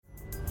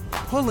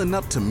Pulling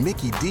up to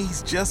Mickey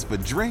D's just for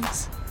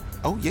drinks?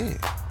 Oh yeah,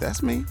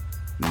 that's me.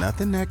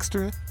 Nothing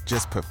extra,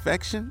 just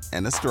perfection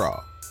and a straw.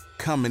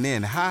 Coming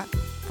in hot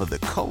for the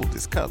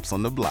coldest cups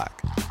on the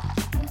block.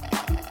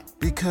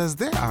 Because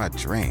there are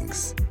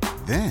drinks.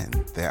 Then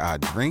there are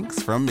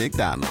drinks from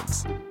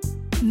McDonald's.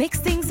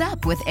 Mix things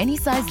up with any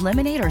size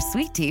lemonade or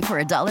sweet tea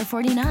for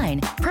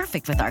 $1.49.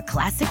 Perfect with our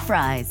classic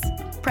fries.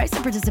 Price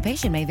and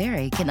participation may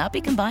vary. Cannot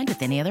be combined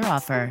with any other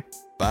offer.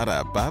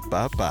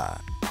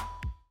 Ba-da-ba-ba-ba.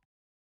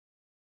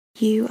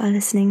 You are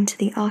listening to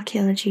the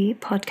Archaeology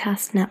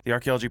Podcast Network. The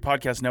Archaeology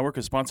Podcast Network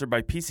is sponsored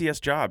by PCS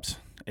Jobs.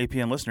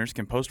 APN listeners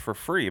can post for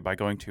free by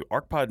going to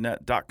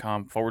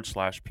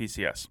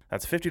arcpodnet.com/PCS.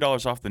 That's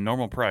 $50 off the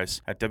normal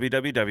price at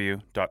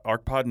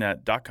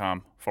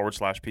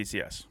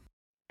www.arcpodnet.com/PCS.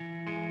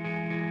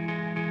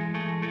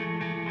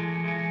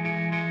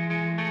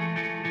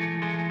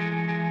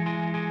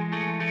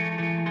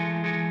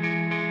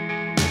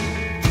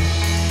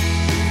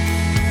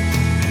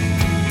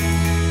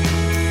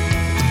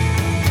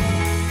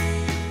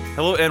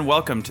 Hello and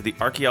welcome to the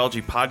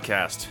Archaeology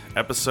Podcast,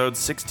 episode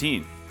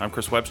 16. I'm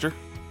Chris Webster.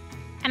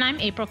 And I'm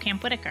April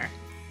Kamp Whitaker.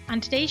 On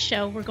today's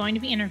show, we're going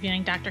to be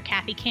interviewing Dr.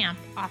 Kathryn Kamp,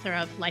 author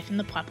of Life in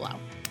the Pueblo.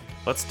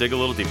 Let's dig a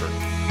little deeper.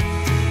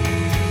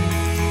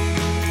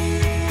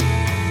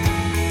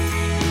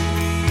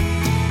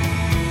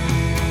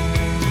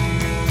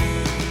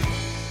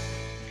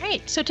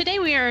 Great. So today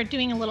we are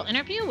doing a little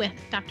interview with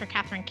Dr.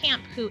 Kathryn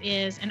Kamp, who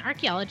is an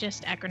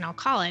archaeologist at Grinnell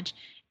College.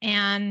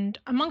 And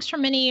amongst her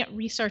many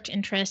research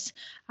interests,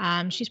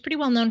 she's pretty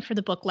well known for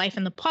the book Life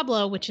in the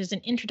Pueblo, which is an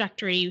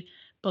introductory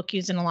book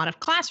used in a lot of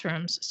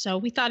classrooms. So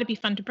we thought it'd be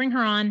fun to bring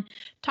her on,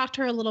 talk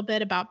to her a little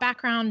bit about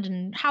background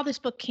and how this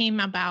book came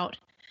about.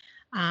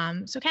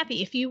 So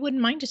Kathy, if you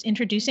wouldn't mind just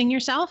introducing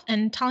yourself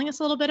and telling us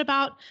a little bit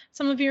about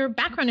some of your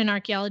background in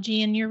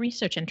archaeology and your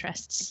research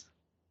interests.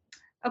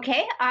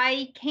 Okay,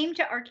 I came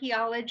to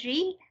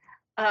archaeology,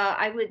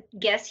 I would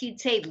guess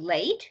you'd say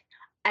late.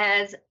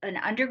 As an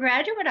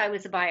undergraduate, I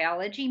was a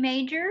biology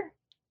major,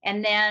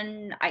 and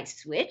then I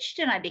switched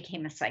and I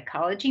became a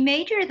psychology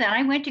major. Then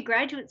I went to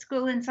graduate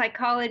school in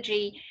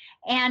psychology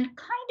and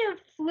kind of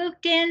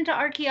fluked into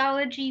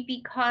archaeology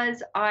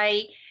because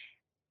I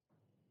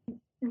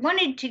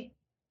wanted to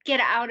get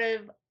out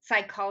of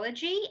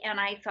psychology, and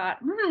I thought,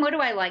 what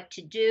do I like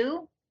to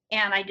do?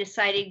 And I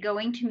decided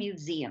going to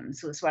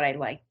museums was what I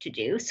liked to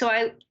do. So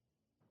I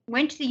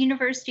went to the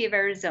University of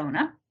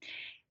Arizona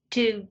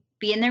to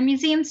be in their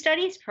museum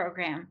studies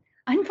program.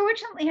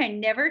 Unfortunately, I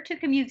never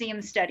took a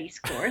museum studies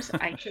course.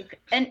 I took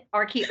an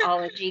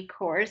archaeology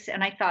course,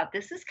 and I thought,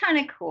 this is kind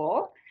of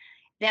cool.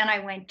 Then I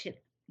went to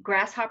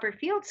Grasshopper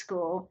Field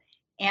School,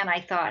 and I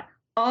thought,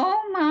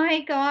 oh my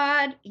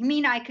God, you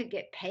mean I could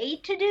get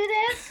paid to do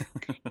this?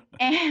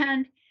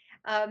 And,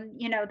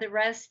 the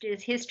rest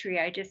is history.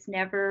 I just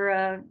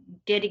never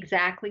did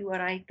exactly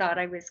what I thought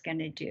I was going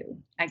to do.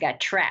 I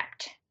got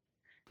trapped.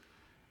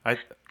 I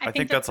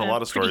think that's a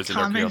lot of stories in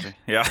archaeology.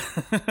 Yeah.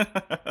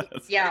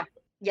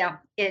 Yeah.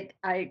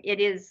 It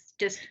is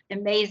just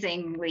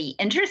amazingly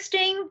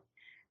interesting,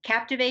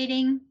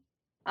 captivating.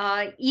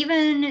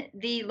 Even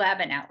the lab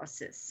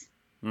analysis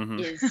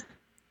is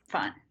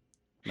fun.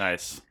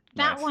 Nice.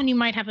 That one you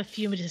might have a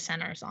few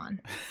dissenters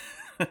on.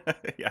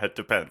 Yeah, it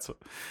depends.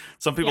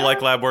 Some people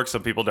like lab work,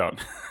 some people don't.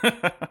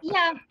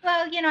 Yeah,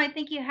 well, I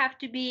think you have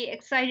to be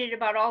excited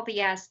about all the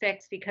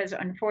aspects because,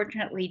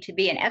 unfortunately, to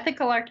be an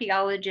ethical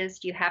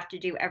archaeologist, you have to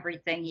do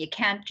everything. You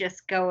can't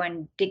just go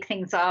and dig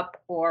things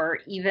up or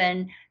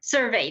even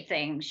survey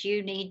things.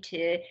 You need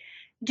to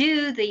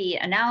do the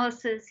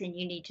analysis and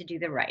you need to do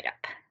the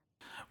write-up.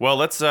 Well,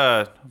 let's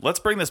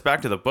bring this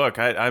back to the book.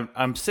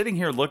 I'm sitting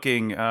here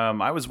looking.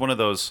 I was one of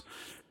those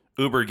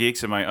uber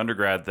geeks in my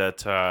undergrad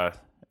that.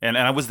 And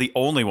I was the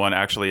only one,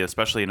 actually,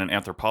 especially in an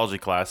anthropology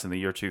class in the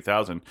year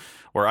 2000,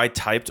 where I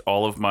typed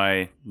all of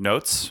my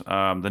notes.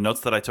 The notes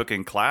that I took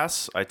in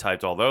class, I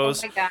typed all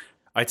those. Oh my God.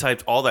 I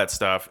typed all that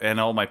stuff and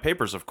all my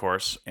papers, of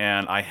course.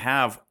 And I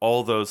have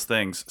all those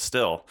things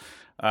still.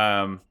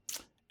 And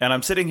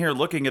I'm sitting here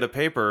looking at a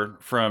paper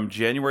from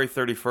January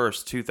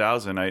 31st,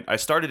 2000. I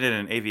started in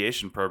an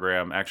aviation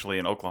program, actually,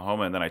 in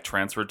Oklahoma, and then I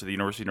transferred to the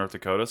University of North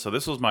Dakota. So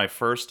this was my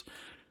first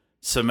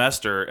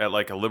semester at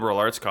like a liberal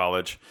arts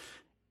college.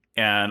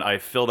 And I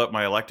filled up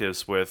my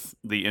electives with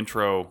the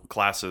intro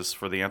classes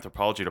for the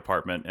anthropology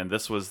department. And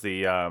this was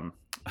the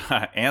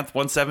Anth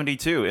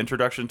 172,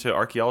 Introduction to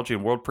Archaeology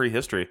and World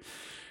Prehistory.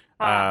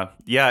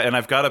 And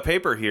I've got a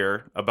paper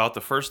here about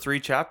the first 3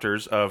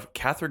 chapters of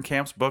Kathryn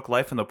Kamp's book,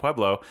 Life in the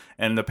Pueblo.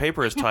 And the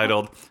paper is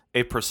titled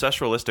A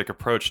Proceduralistic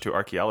Approach to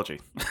Archaeology.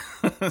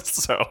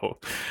 So,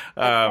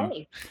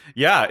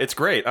 yeah, it's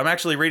great. I'm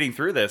actually reading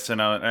through this.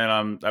 And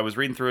I was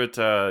reading through it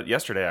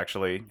yesterday,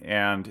 actually.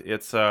 And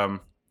it's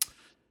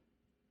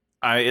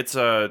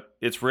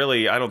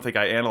really, I don't think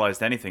I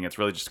analyzed anything. It's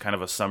really just kind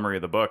of a summary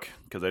of the book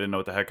because I didn't know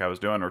what the heck I was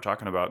doing or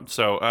talking about.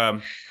 So,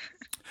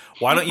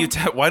 why don't you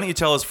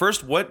tell us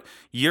first, what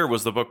year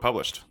was the book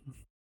published?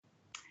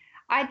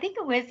 I think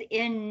it was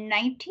in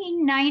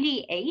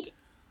 1998.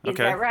 Is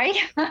Okay. that right?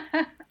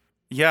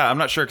 Yeah, I'm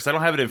not sure because I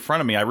don't have it in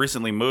front of me. I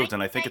recently moved,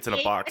 and I think it's in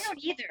a box. I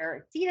don't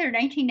either. It's either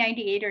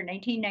 1998 or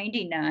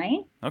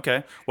 1999.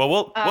 Okay. Well,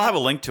 we'll have a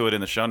link to it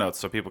in the show notes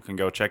so people can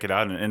go check it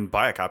out and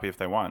buy a copy if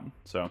they want.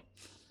 So,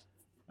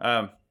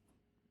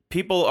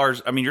 people are.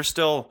 I mean, you're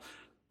still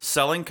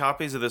selling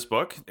copies of this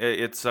book.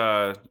 It's.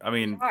 I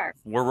mean,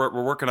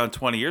 we're working on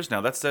 20 years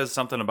now. That says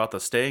something about the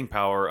staying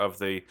power of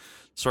the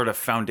sort of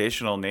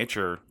foundational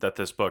nature that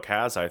this book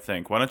has, I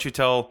think. Why don't you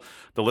tell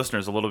the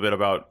listeners a little bit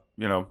about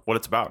what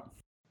it's about?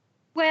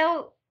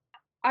 Well,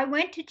 I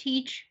went to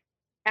teach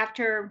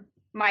after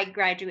my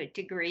graduate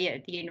degree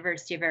at the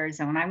University of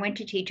Arizona. I went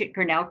to teach at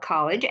Grinnell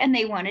College, and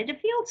they wanted a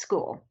field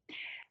school.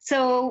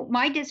 So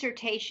my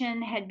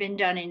dissertation had been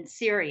done in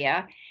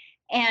Syria.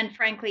 And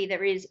frankly,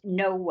 there is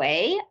no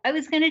way I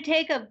was going to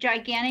take a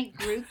gigantic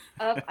group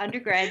of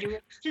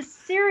undergraduates to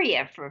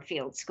Syria for a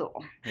field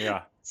school.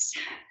 Yeah.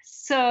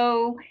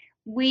 So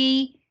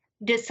we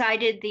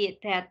decided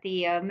that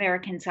the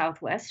American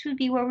Southwest would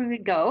be where we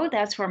would go.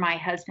 That's where my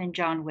husband,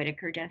 John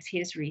Whitaker, does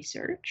his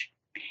research.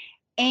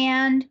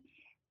 And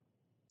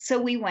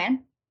so we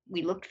went,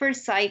 we looked for a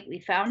site, we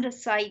found a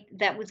site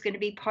that was going to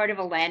be part of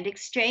a land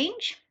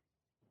exchange,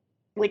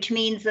 which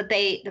means that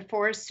the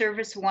Forest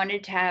Service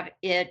wanted to have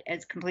it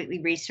as completely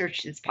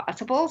researched as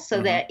possible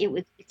so that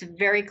it's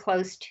very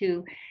close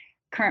to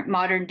current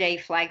modern day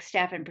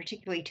Flagstaff and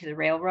particularly to the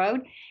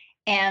railroad.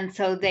 And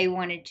so they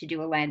wanted to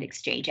do a land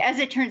exchange. As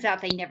it turns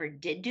out, they never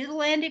did do the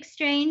land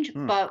exchange,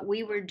 but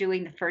we were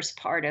doing the first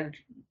part of,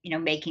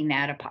 making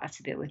that a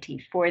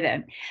possibility for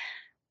them.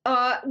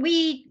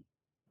 We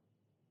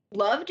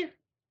loved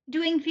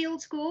doing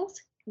field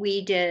schools.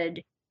 We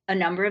did a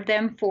number of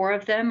them, 4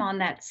 of them on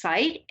that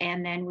site.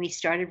 And then we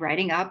started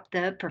writing up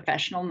the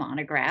professional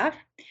monograph.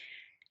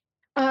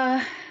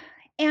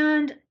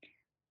 And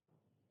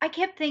I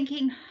kept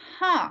thinking,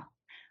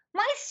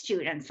 my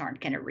students aren't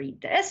going to read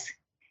this.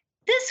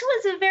 This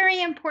was a very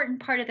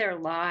important part of their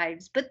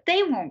lives, but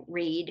they won't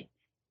read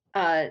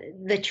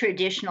the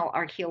traditional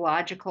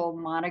archaeological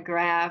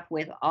monograph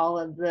with all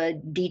of the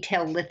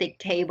detailed lithic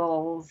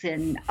tables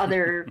and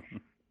other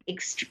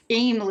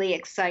extremely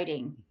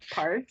exciting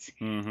parts.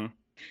 Mm-hmm.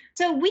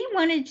 So we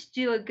wanted to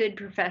do a good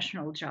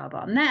professional job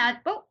on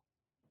that,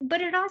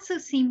 but it also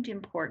seemed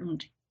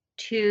important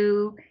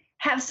to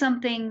have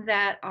something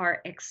that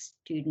our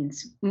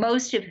ex-students,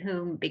 most of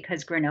whom,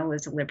 because Grinnell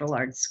is a liberal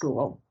arts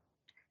school,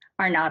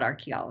 are not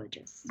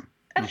archaeologists.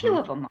 A few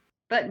of them are,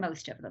 but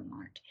most of them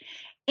aren't.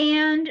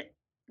 And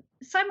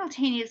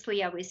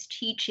simultaneously, I was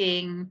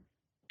teaching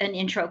an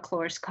intro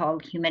course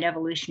called Human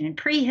Evolution and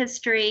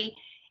Prehistory.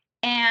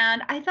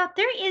 And I thought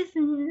there is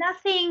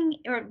nothing,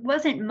 or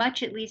wasn't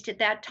much, at least at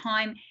that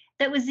time,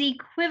 that was the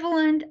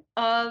equivalent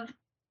of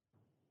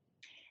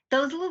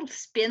those little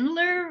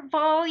Spindler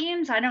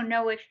volumes. I don't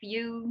know if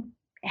you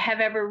have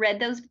ever read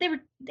those,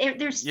 but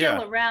they're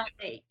still around.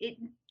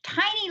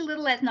 Tiny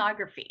little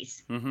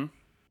ethnographies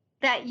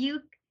that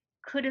you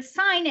could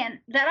assign and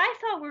that I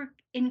thought were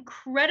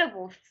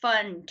incredible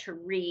fun to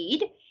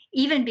read,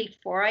 even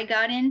before I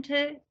got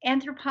into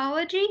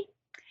anthropology.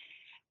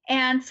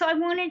 And so I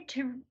wanted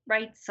to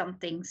write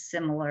something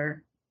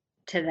similar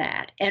to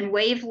that. And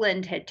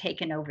Waveland had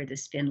taken over the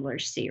Spindler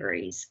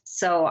series.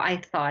 So I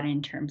thought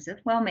in terms of,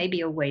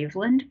 maybe a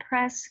Waveland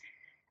Press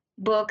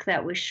book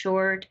that was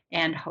short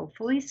and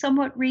hopefully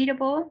somewhat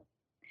readable.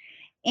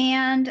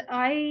 And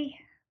I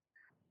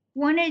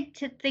wanted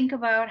to think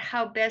about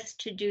how best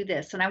to do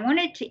this. And I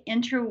wanted to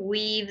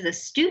interweave the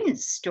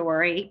students'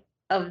 story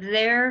of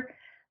their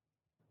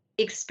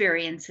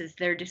experiences,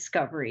 their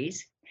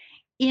discoveries,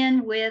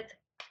 in with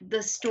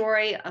the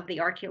story of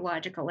the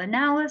archaeological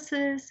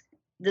analysis,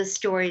 the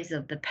stories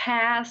of the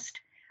past.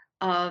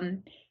 I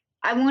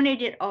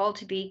wanted it all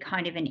to be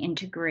kind of an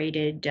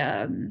integrated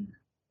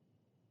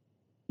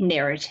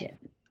narrative.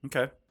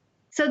 Okay.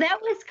 So that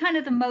was kind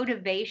of the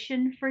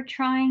motivation for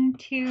trying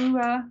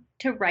to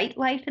write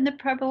Life in the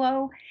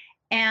Pueblo,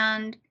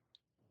 and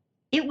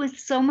it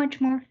was so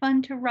much more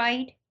fun to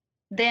write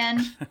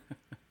than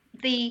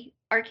the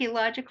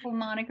archaeological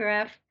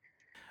monograph.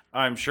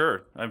 I'm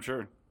sure.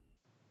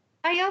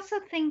 I also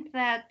think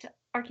that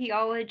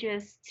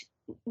archaeologists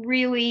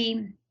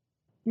really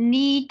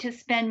need to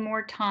spend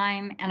more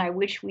time, and I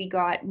wish we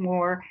got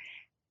more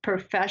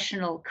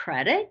professional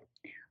credit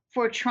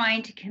for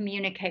trying to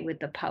communicate with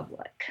the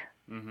public.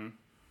 Mm-hmm.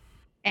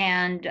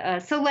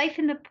 And so Life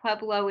in the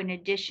Pueblo, in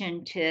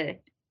addition to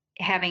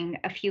having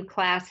a few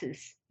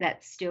classes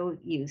that still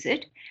use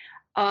it,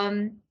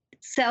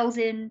 sells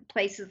in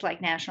places like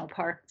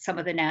some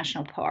of the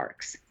national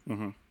parks.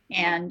 Mm-hmm.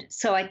 And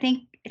so I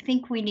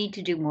think we need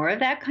to do more of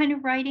that kind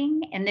of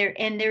writing, and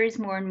there is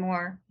more and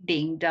more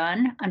being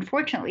done.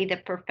 Unfortunately, the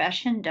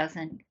profession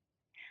doesn't,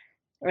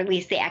 or at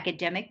least the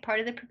academic part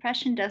of the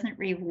profession doesn't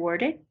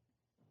reward it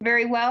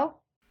very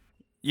well.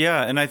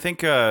 Yeah, and I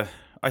think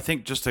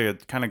just to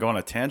kind of go on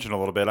a tangent a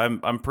little bit,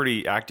 I'm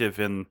pretty active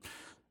in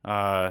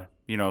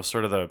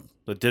sort of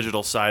the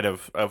digital side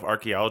of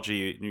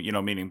archaeology,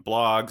 meaning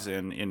blogs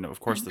and of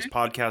course this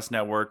podcast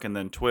network and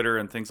then Twitter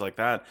and things like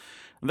that.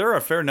 And there are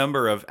a fair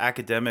number of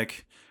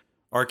academic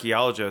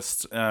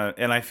archaeologists,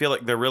 and I feel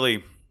like they're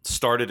really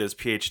started as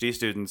PhD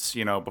students,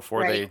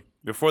 before Right.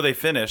 they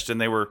finished, and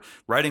they were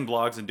writing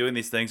blogs and doing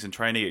these things and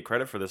trying to get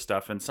credit for this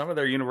stuff. And some of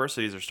their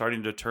universities are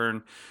starting to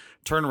turn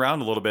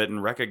around a little bit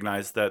and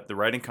recognize that the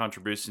writing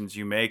contributions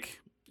you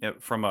make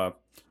from a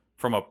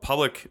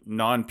public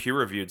non peer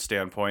reviewed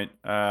standpoint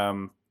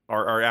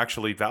are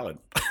actually valid.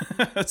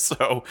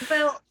 So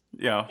Well,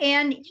 yeah,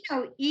 and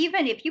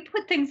even if you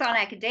put things on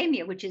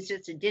academia, which is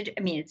just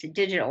it's a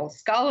digital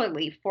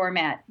scholarly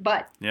format,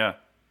 but yeah,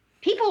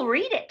 people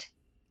read it.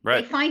 They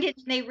right, find it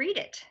and they read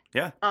it.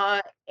 yeah,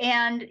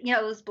 And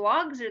those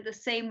blogs are the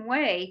same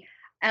way.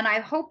 And I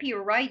hope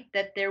you're right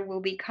that there will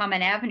become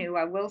an avenue.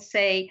 I will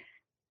say,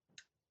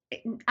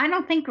 I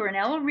don't think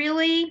Grinnell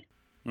really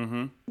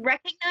mm-hmm.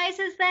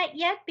 recognizes that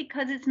yet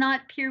because it's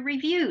not peer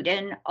reviewed.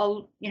 And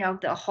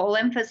the whole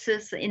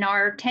emphasis in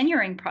our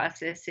tenuring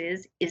process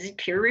is it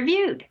peer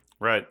reviewed?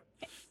 Right.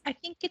 I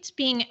think it's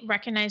being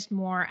recognized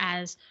more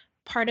as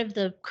part of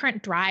the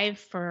current drive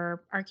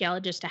for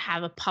archaeologists to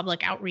have a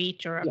public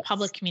outreach or a Yes.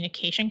 public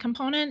communication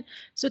component.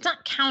 So it's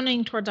not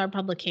counting towards our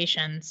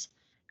publications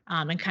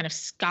and kind of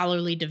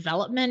scholarly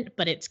development,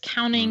 but it's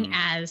counting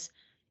as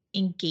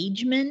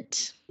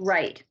engagement.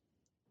 Right.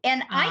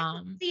 And I could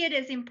Um, see it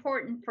as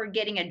important for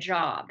getting a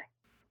job.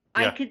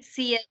 I Yeah. could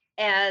see it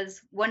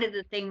as one of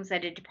the things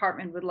that a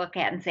department would look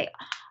at and say,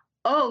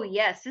 oh,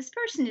 yes, this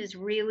person is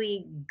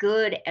really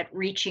good at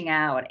reaching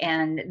out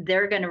and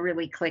they're going to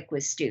really click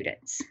with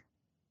students.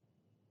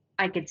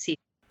 I could see.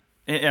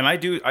 And I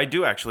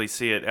do actually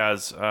see it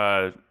as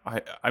I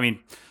mean,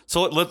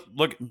 so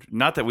look,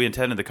 not that we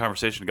intended the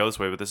conversation to go this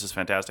way, but this is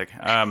fantastic.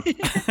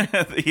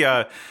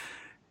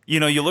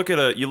 You look at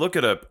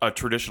a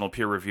traditional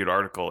peer reviewed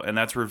article, and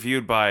that's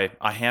reviewed by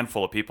a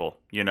handful of people.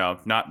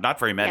 Not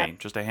very many, Yes.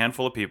 just a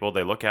handful of people.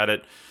 They look at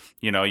it,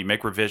 you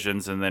make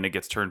revisions, and then it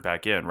gets turned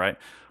back in. Right.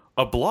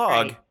 A blog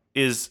Right.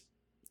 is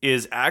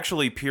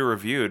actually peer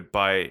reviewed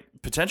by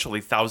potentially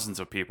thousands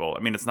of people.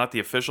 I mean, it's not the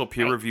official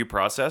peer Right. review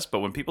process, but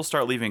when people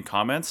start leaving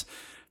comments,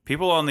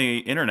 people on the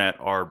internet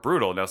are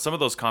brutal. Now, some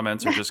of those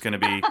comments are just going to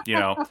be,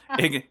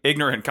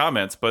 ignorant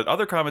comments, but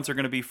other comments are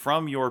going to be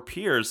from your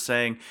peers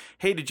saying,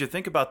 "Hey, did you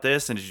think about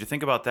this? And did you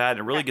think about that?" And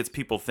it really gets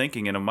people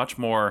thinking in a much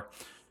more,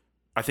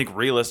 I think,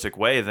 realistic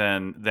way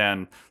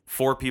than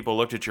four people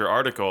looked at your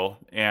article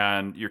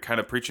and you're kind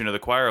of preaching to the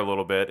choir a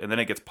little bit, and then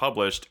it gets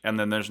published, and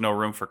then there's no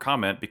room for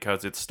comment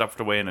because it's stuffed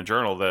away in a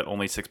journal that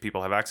only 6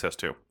 people have access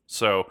to.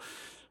 So,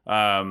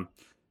 I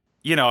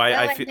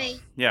And feel,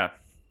 yeah.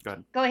 Go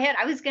ahead. go ahead.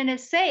 I was going to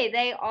say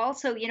they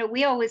also,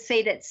 we always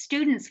say that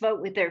students vote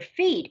with their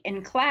feet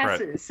in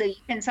classes. So you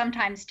can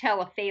sometimes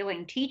tell a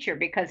failing teacher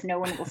because no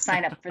one will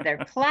sign up for their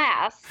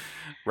class.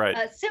 Right.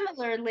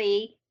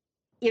 Similarly,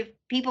 if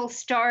people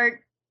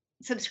start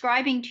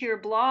subscribing to your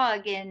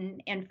blog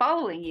and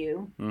following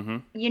you, Mm-hmm.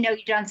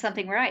 you've done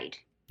something right.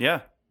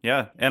 Yeah.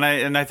 Yeah. And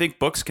I think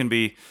books can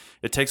be,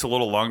 it takes a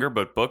little longer,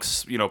 but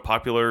books,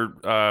 popular,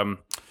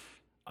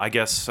 I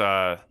guess,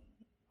 I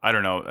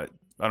don't know.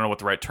 I don't know what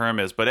the right term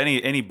is, but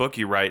any book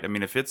you write, I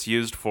mean, if it's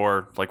used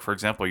for, like, for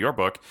example, your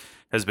book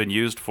has been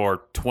used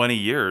for 20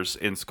 years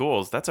in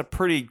schools, that's a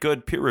pretty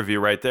good peer review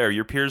right there.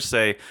 Your peers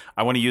say,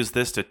 I want to use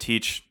this to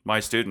teach my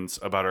students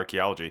about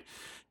archaeology.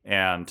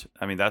 And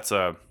I mean, that's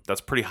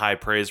pretty high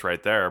praise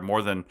right there.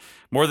 More than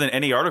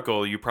any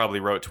article you probably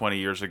wrote 20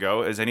 years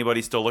ago. Is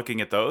anybody still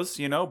looking at those?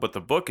 But the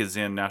book is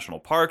in national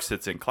parks,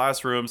 it's in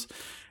classrooms,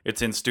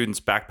 it's in students'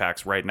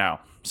 backpacks right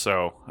now.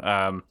 So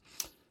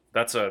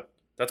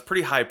that's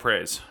pretty high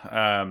praise.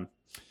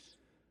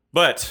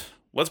 But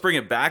let's bring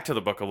it back to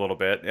the book a little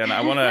bit, and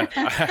I want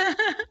to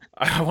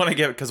I want to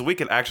get, because we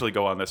could actually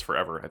go on this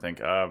forever, I think,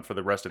 for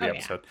the rest of the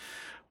episode.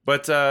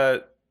 But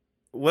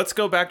let's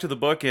go back to the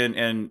book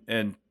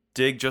and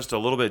dig just a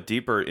little bit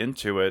deeper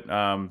into it.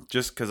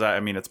 Just because I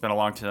mean, it's been a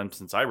long time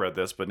since I read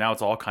this, but now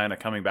it's all kind of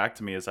coming back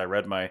to me as I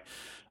read my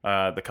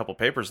the couple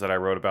papers that I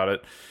wrote about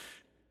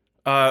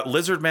it.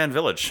 Lizard Man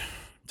Village.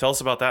 Tell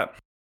us about that.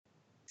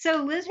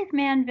 So Lizard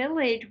Man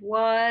Village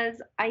was,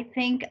 I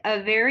think,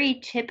 a very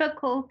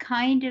typical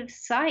kind of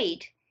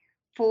site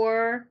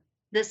for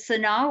the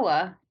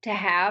Sanawa to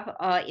have.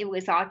 It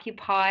was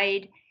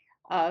occupied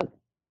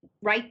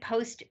right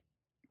post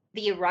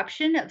the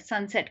eruption of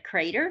Sunset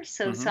Crater,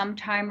 so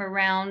sometime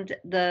around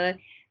the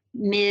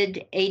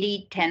mid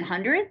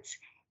 1000s,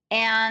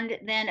 and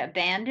then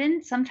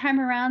abandoned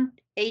sometime around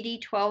AD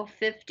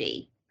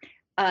 1250.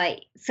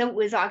 So it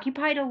was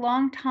occupied a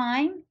long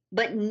time,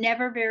 but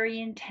never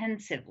very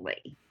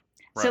intensively.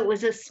 Right. So it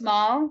was a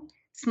small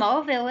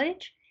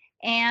village,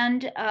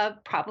 and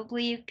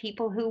probably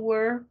people who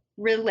were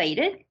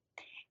related.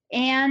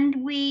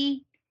 And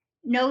we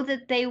know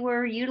that they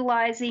were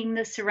utilizing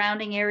the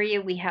surrounding area.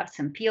 We have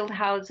some field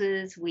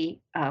houses.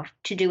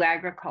 To do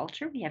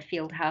agriculture, we have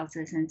field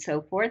houses and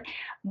so forth.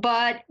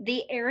 But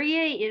the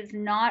area is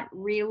not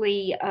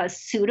really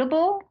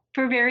suitable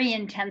for very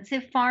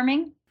intensive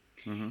farming.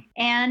 Mm-hmm.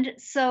 And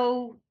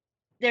so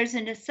there's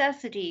a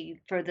necessity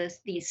for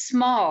these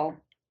small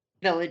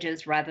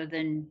villages rather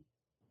than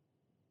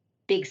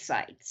big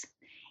sites.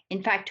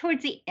 in fact,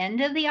 towards the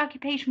end of the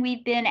occupation,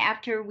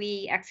 after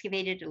we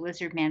excavated a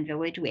lizard man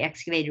village, we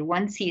excavated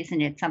one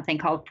season at something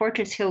called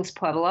Fortress Hills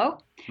Pueblo,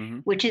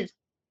 which is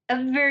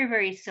a very,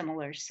 very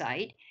similar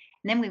site.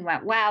 And then we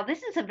went, wow,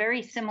 this is a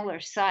very similar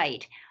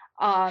site.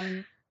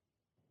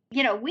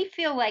 We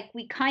feel like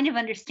we kind of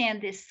understand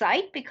this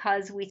site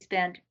because we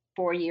spent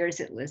 4 years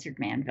at Lizard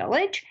Man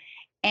Village.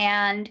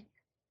 And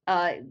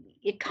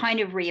it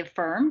kind of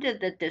reaffirmed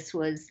that this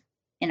was,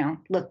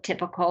 looked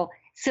typical.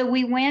 So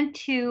we went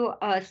to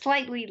a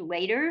slightly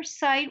later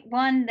site,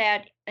 one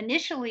that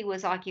initially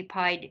was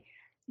occupied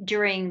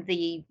during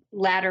the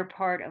latter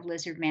part of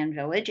Lizard Man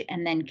Village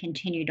and then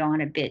continued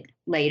on a bit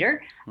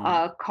later,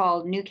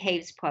 called New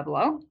Caves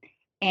Pueblo.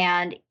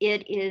 And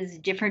it is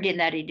different in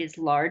that it is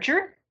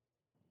larger,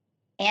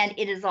 and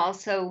it is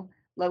also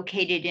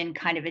located in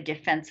kind of a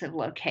defensive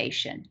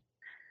location.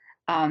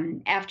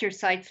 After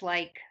sites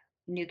like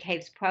New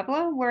Caves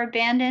Pueblo were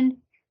abandoned,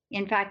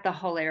 in fact, the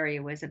whole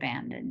area was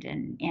abandoned.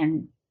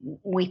 And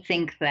we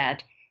think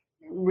that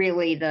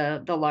really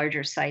the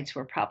larger sites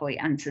were probably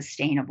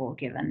unsustainable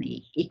given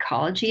the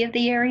ecology of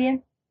the area.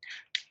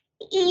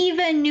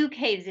 Even New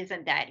Caves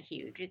isn't that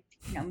huge. It's,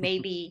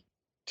 maybe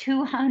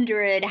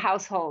 200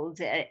 households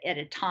at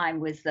a time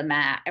was the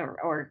max,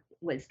 or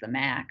was the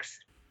max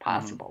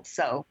possible.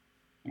 So,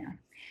 I'm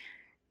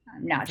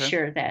not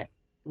sure that it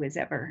was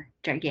ever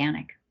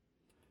gigantic.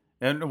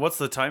 And what's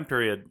the time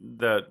period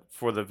that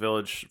for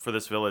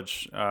this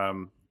village?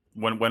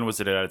 When was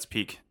it at its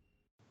peak?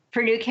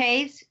 For New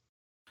Caves?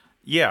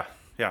 Yeah.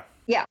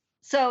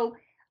 So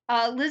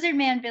Lizard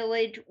Man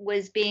Village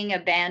was being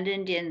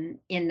abandoned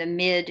in the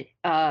mid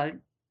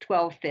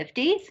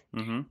 1250s,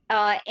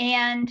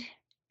 and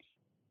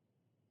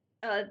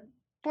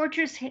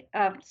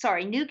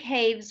New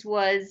Caves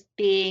was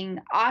being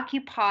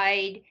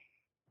occupied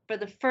for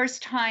the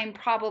first time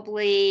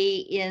probably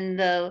in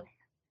the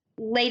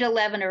late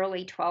 11,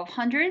 early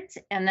 1200s,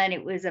 and then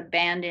it was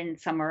abandoned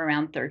somewhere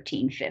around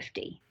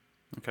 1350.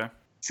 Okay.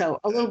 So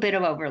a little bit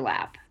of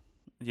overlap.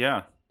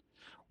 Yeah.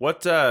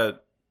 What,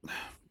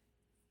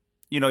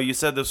 you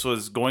said this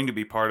was going to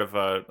be part of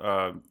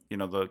the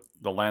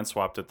land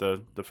swap that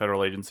the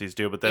federal agencies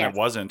do, but then It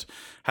wasn't.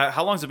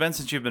 How long has it been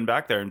since you've been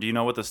back there? And do you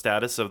know what the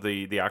status of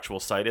the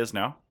actual site is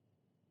now?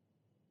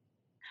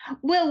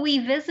 Well, we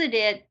visit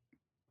it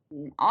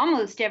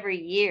almost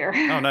every year.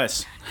 Oh,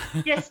 nice.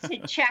 Just to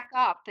check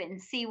up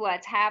and see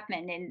what's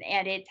happened.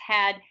 And it's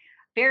had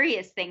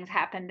various things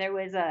happen. There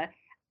was a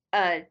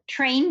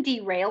train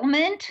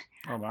derailment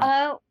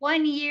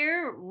one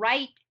year,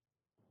 right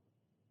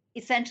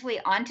essentially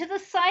onto the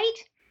site.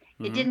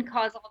 It didn't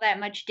cause all that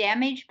much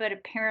damage, but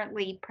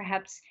apparently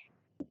perhaps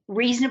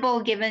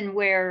reasonable given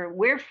where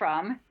we're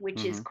from,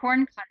 which is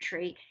corn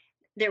country.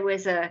 There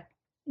was a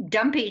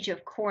dumpage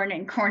of corn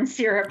and corn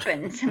syrup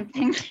and some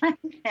things like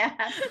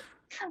that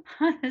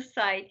on the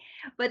site.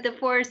 But the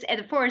Forest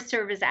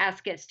Service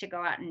asked us to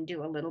go out and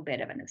do a little bit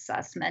of an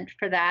assessment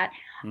for that,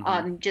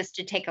 just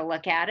to take a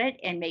look at it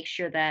and make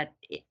sure that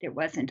there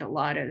wasn't a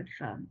lot of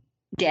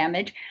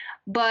damage.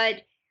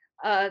 But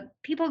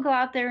people go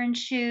out there and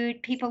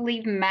shoot. People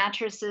leave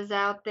mattresses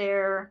out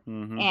there,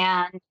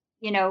 and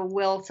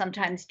we'll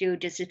sometimes do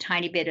just a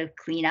tiny bit of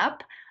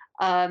cleanup.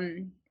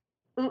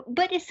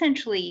 But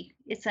essentially,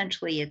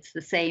 it's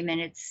the same, and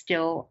it's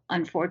still,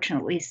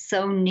 unfortunately,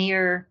 so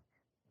near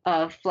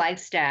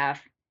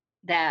Flagstaff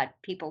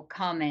that people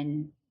come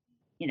and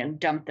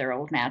dump their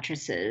old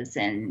mattresses,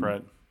 and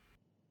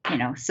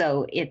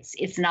so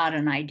it's not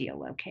an ideal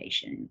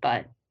location.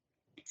 But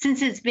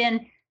since it's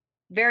been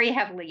very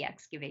heavily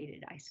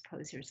excavated, I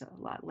suppose there's a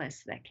lot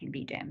less that can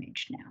be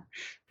damaged now.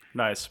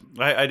 Nice.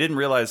 I didn't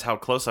realize how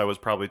close I was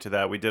probably to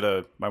that. We did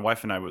my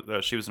wife and I,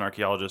 she was an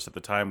archaeologist at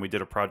the time. We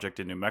did a project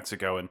in New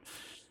Mexico, and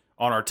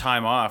on our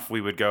time off,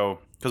 we would go,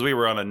 because we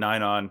were on a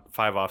 9-on,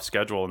 5-off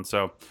schedule. And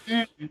so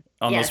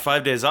on those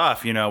 5 days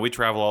off, we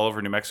travel all over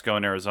New Mexico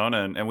and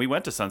Arizona, and we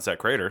went to Sunset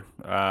Crater.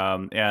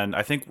 And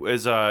I think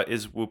is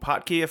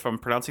Wupatki, if I'm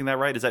pronouncing that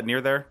right, is that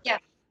near there? Yeah.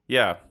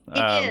 Yeah.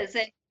 It is.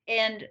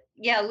 And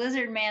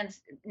Lizard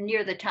Man's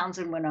near the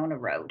Townsend Winona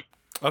Road.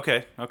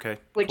 Okay.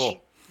 Which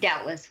cool.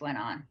 Doubtless went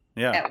on.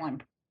 Yeah. At one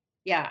point.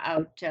 Yeah,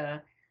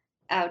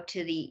 out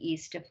to the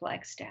east of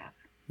Flagstaff.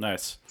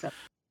 Nice. So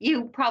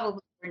you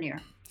probably were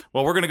near.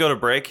 Well, we're going to go to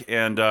break,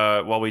 and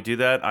while we do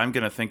that, I'm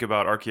going to think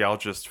about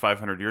archaeologists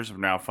 500 years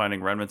from now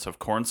finding remnants of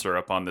corn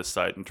syrup on this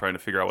site and trying to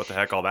figure out what the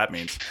heck all that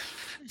means.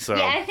 So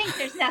yeah, I think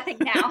there's nothing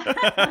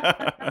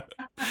now.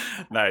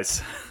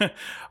 Nice.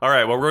 All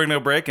right, well, we're going to go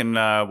break, and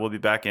we'll be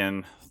back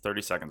in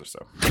 30 seconds or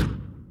so.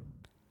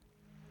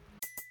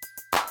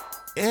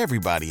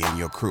 Everybody in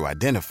your crew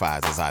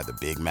identifies as either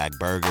Big Mac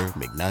Burger,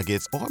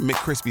 McNuggets, or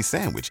McCrispy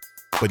Sandwich.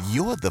 But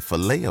you're the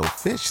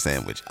Filet-O-Fish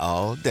Sandwich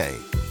all day.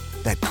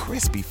 That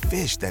crispy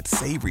fish, that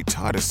savory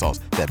tartar sauce,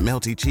 that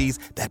melty cheese,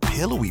 that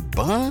pillowy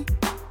bun.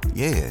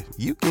 Yeah,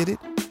 you get it.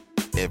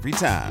 Every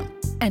time.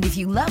 And if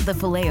you love the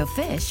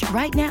Filet-O-Fish,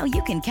 right now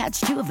you can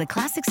catch two of the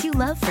classics you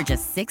love for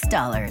just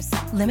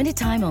 $6. Limited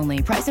time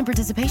only. Price and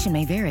participation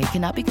may vary.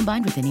 Cannot be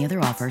combined with any other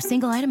offer.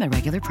 Single item at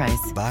regular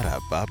price.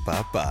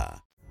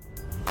 Ba-da-ba-ba-ba.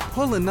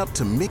 Pulling up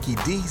to Mickey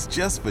D's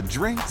just for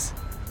drinks?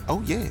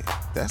 Oh yeah,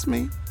 that's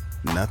me.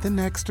 Nothing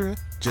extra,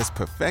 just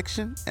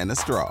perfection and a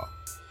straw.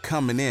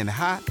 Coming in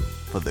hot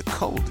for the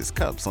coldest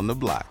cups on the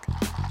block.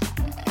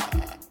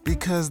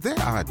 Because there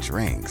are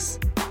drinks.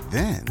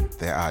 Then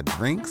there are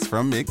drinks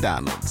from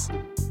McDonald's.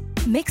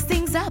 Mix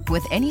things up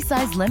with any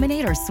size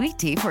lemonade or sweet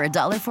tea for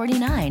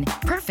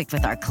 $1.49. Perfect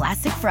with our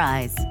classic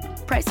fries.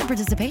 Price and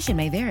participation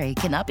may vary.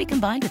 Cannot be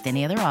combined with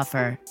any other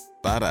offer.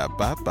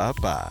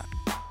 Ba-da-ba-ba-ba.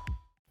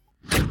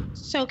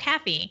 So,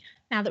 Kathy,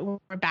 now that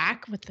we're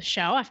back with the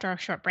show after our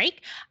short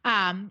break,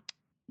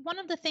 one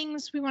of the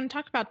things we want to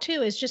talk about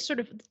too is just sort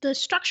of the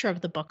structure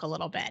of the book a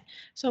little bit.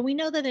 So we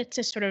know that it's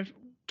a sort of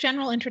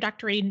general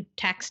introductory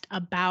text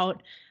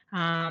about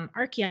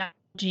archaeology,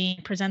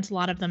 presents a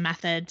lot of the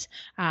methods.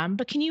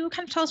 But can you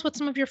kind of tell us what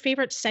some of your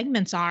favorite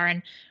segments are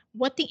and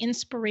what the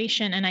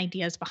inspiration and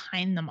ideas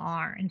behind them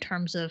are in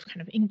terms of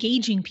kind of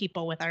engaging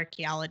people with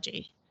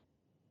archaeology?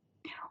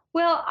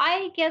 Well,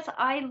 I guess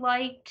I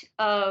liked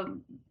a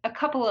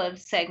couple of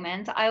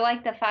segments. I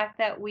like the fact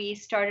that we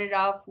started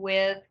off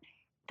with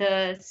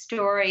the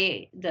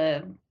story,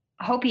 the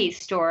Hopi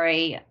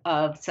story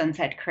of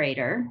Sunset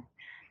Crater.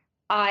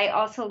 I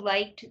also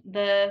liked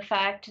the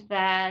fact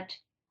that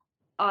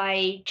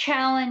I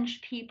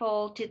challenged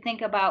people to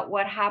think about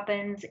what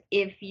happens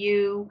if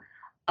you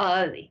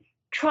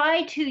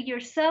try to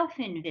yourself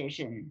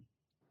envision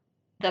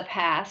the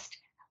past,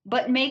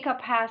 but make a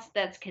past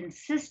that's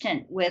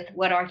consistent with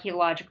what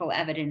archaeological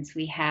evidence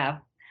we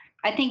have.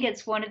 I think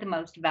it's one of the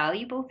most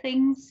valuable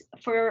things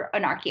for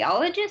an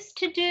archaeologist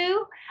to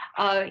do.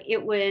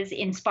 It was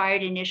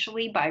inspired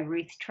initially by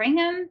Ruth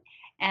Tringham,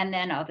 and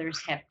then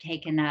others have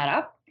taken that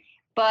up.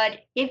 But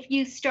if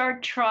you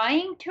start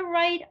trying to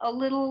write a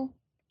little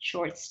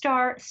short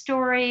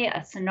story,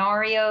 a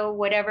scenario,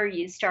 whatever,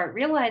 you start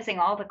realizing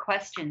all the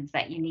questions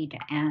that you need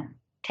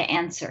to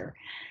answer.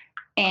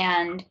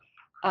 And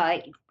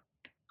I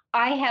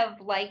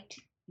have liked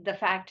the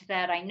fact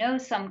that I know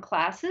some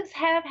classes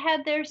have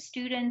had their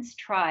students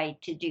try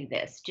to do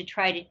this, to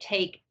try to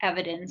take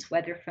evidence,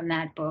 whether from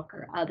that book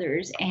or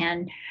others,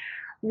 and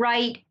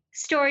write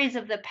stories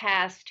of the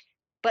past,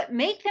 but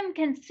make them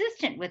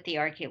consistent with the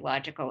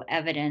archaeological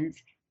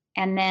evidence,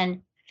 and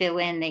then fill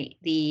in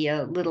the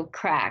little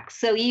cracks.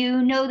 So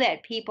you know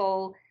that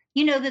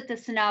the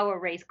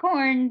Sinawa raised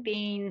corn,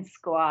 beans,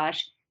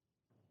 squash,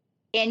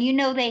 and you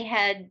know they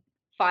had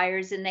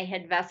fires and they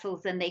had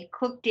vessels and they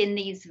cooked in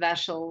these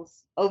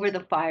vessels over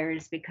the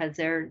fires because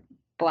they're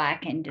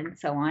blackened and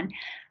so on.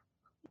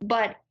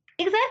 But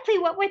exactly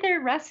what were their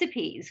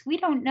recipes? We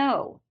don't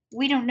know.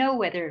 We don't know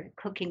whether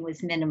cooking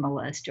was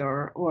minimalist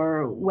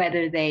or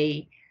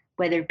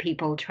whether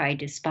people tried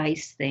to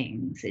spice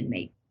things and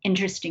make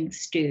interesting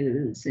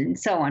stews and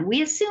so on.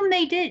 We assume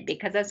they did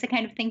because that's the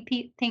kind of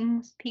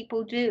things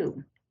people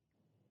do.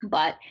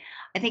 But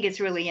I think it's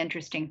really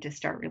interesting to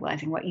start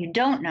realizing what you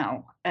don't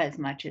know as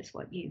much as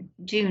what you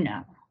do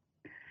know.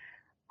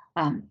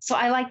 So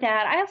I like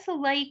that. I also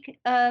like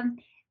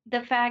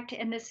the fact,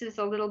 and this is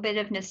a little bit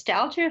of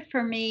nostalgia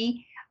for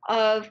me,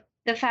 of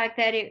the fact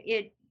that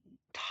it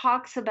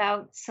talks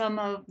about some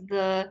of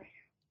the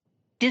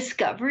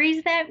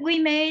discoveries that we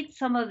made,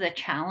 some of the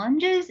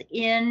challenges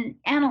in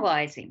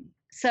analyzing.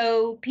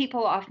 So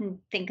people often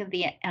think of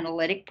the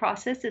analytic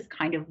process as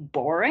kind of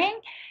boring.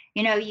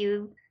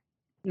 You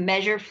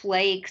measure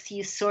flakes,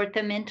 you sort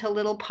them into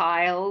little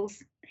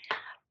piles.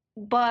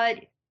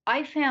 But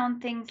I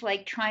found things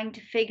like trying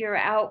to figure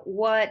out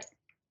what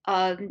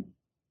the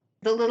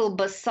little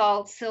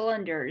basalt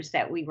cylinders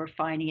that we were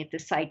finding at the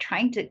site,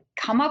 trying to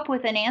come up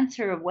with an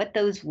answer of what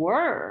those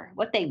were,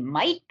 what they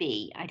might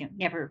be.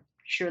 Never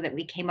sure that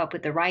we came up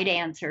with the right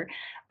answer,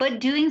 but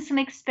doing some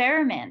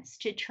experiments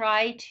to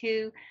try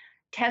to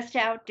test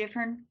out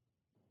different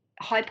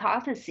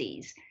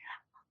hypotheses.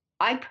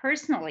 I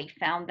personally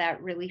found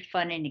that really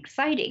fun and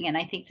exciting, and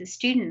I think the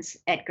students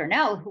at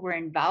Grinnell who were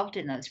involved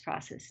in those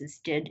processes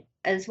did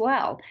as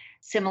well.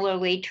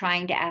 Similarly,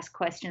 trying to ask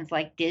questions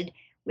like,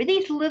 were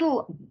these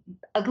little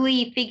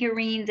ugly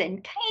figurines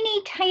and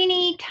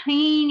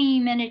tiny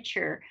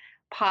miniature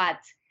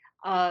pots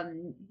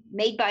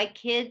made by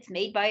kids,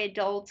 made by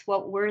adults?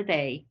 What were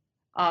they?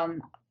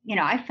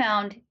 I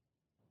found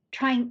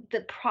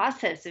the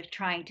process of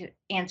trying to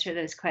answer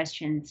those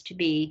questions to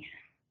be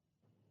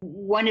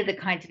one of the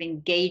kinds of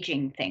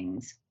engaging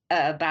things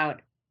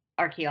about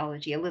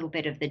archaeology, a little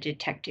bit of the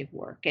detective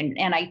work.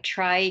 And I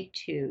try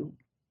to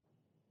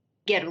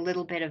get a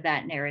little bit of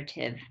that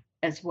narrative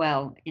as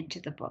well into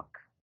the book.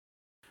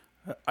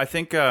 I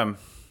think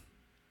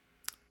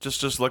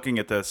just looking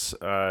at this,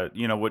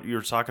 what you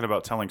were talking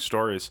about, telling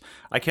stories.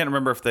 I can't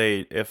remember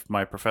if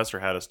my professor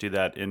had us do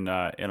that in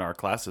our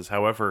classes.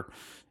 However,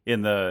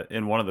 in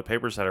one of the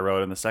papers that I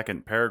wrote, in the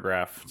second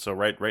paragraph, so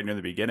right near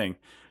the beginning,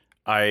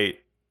 I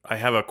I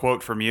have a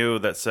quote from you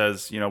that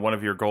says, one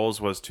of your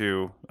goals was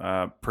to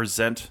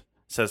present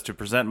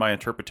my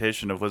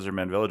interpretation of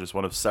Lizardman Village as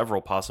one of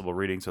several possible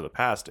readings of the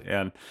past.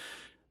 And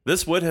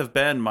this would have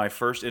been my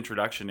first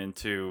introduction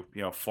into,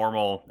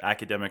 formal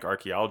academic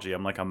archaeology.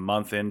 I'm like a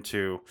month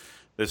into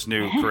this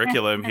new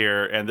curriculum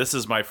here, and this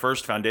is my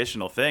first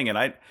foundational thing. And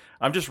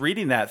I'm just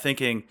reading that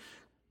thinking,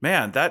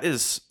 man, that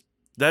is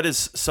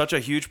such a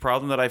huge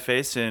problem that I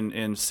face in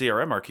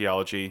CRM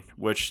archaeology,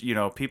 which,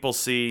 people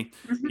see,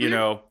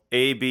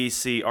 A, B,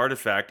 C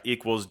artifact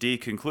equals D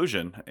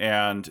conclusion.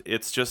 And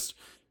it's just,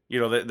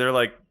 they're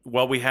like,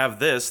 well, we have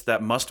this,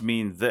 that must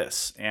mean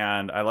this.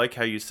 And I like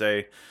how you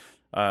say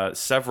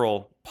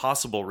several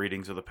possible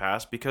readings of the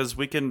past, because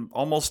we can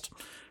almost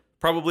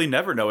probably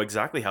never know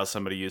exactly how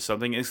somebody used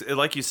something. It's,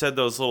 like you said,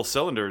 those little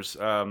cylinders.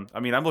 I'm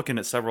looking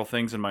at several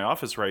things in my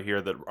office right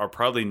here that are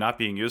probably not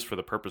being used for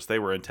the purpose they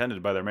were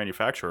intended by their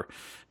manufacturer.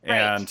 Right.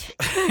 And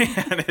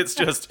it's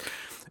just,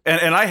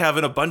 and I have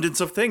an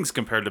abundance of things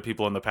compared to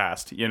people in the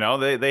past.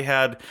 They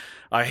had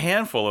a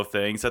handful of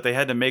things that they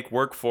had to make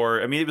work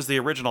for. I mean, it was the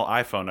original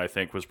iPhone, I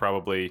think, was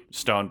probably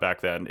stone back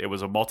then. It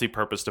was a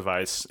multi-purpose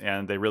device,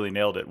 and they really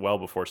nailed it well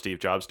before Steve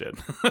Jobs did.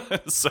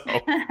 So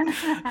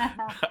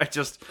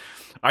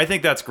I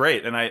think that's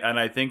great, and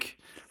I think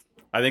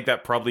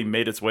that probably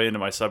made its way into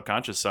my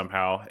subconscious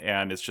somehow,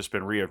 and it's just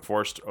been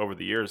reinforced over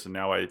the years. And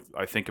now I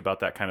think about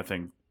that kind of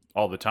thing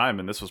all the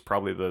time, and this was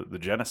probably the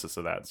genesis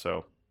of that.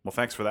 So, well,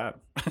 thanks for that.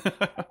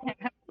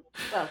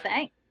 Well,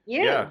 thank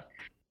you. Yeah.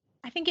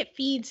 I think it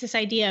feeds this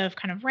idea of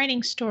kind of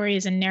writing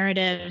stories and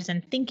narratives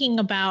and thinking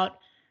about,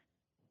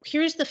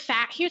 here's the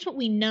fact, here's what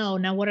we know.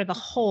 Now, what are the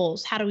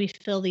holes? How do we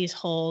fill these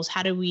holes?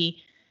 How do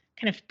we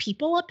kind of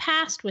people a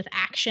past with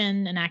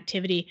action and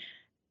activity?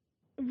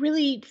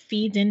 Really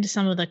feeds into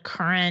some of the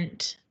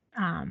current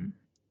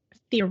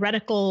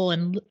theoretical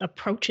and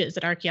approaches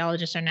that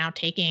archaeologists are now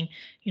taking.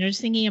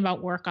 Just thinking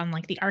about work on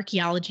like the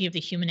archaeology of the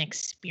human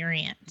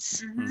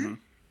experience,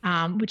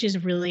 which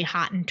is really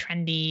hot and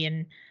trendy.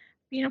 And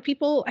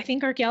I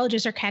think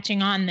archaeologists are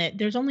catching on that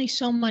there's only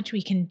so much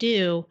we can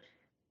do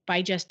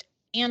by just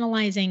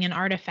analyzing an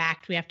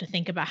artifact. We have to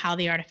think about how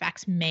the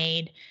artifact's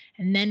made,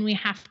 and then we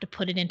have to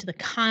put it into the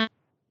context.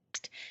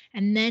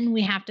 And then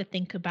we have to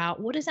think about,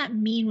 what does that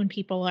mean when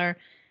people are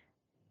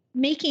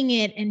making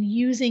it and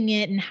using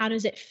it, and how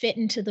does it fit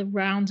into the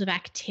rounds of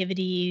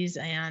activities?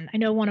 And I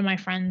know one of my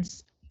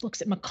friends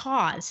looks at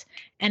macaws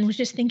and was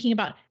just thinking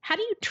about, how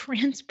do you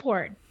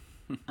transport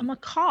a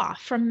macaw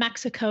from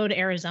Mexico to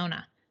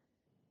Arizona?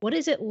 What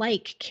is it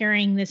like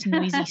carrying this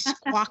noisy,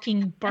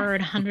 squawking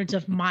bird hundreds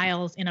of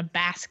miles in a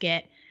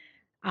basket?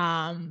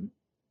 And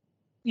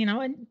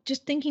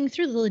just thinking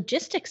through the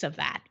logistics of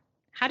that.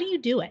 How do you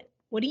do it?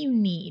 What do you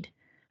need?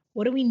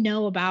 What do we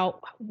know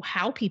about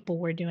how people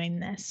were doing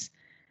this?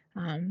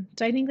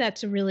 So I think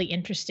that's a really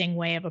interesting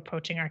way of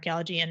approaching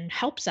archaeology, and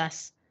helps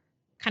us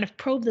kind of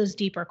probe those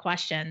deeper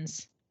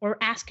questions or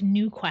ask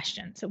new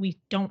questions that we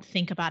don't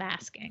think about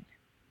asking.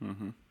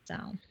 So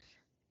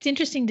it's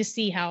interesting to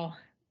see how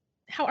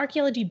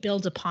archaeology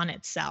builds upon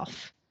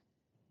itself.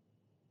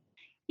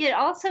 It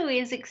also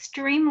is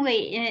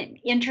extremely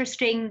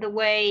interesting the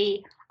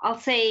way, I'll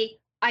say,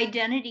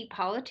 identity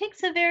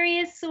politics of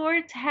various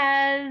sorts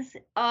has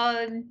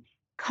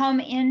come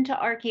into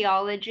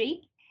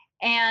archaeology.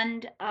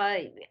 And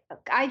I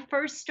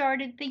first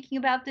started thinking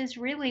about this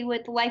really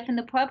with Life in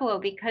the Pueblo,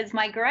 because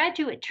my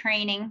graduate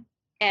training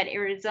at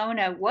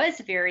Arizona was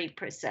very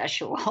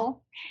processual.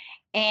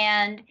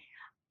 And,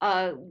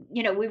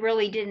 we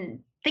really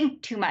didn't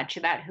think too much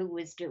about who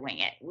was doing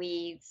it.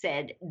 We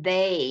said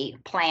they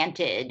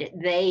planted,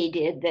 they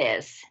did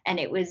this. And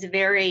it was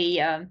very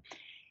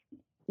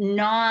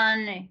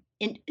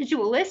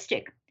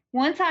non-individualistic.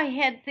 Once I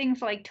had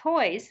things like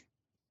toys,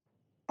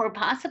 or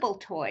possible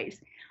toys,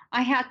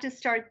 I had to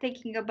start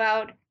thinking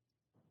about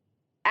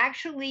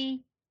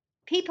actually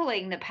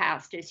peopling the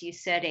past, as you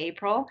said,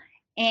 April,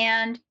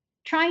 and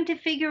trying to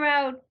figure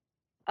out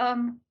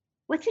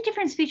what's the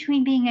difference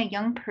between being a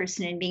young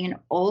person and being an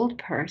old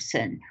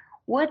person?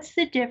 What's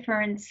the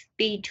difference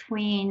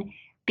between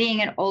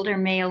being an older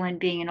male and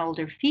being an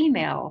older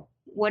female?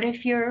 What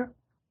if you're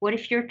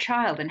a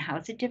child, and how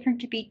is it different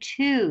to be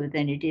 2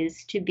 than it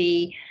is to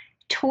be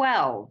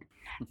 12?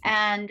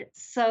 And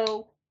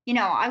so,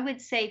 I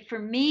would say for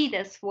me,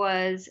 this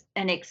was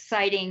an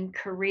exciting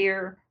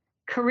career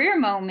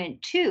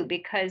moment too,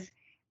 because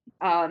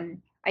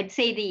I'd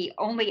say the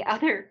only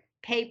other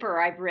paper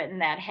I've written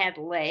that had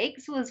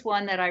legs was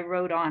one that I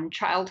wrote on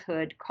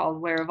childhood called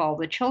 "Where Have All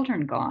the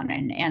Children Gone?"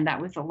 and that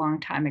was a long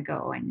time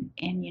ago, and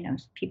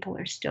people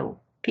are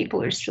still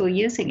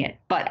using it.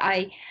 But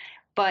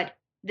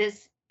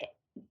this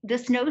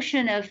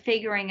notion of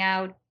figuring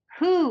out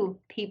who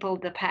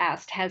peopled the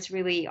past has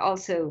really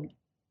also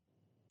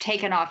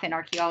taken off in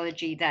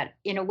archaeology, that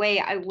in a way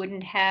I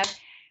wouldn't have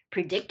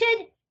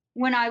predicted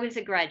when I was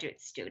a graduate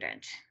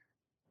student,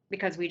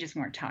 because we just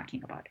weren't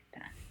talking about it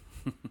then.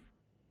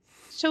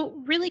 So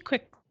really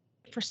quick,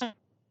 for some,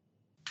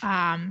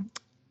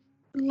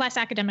 less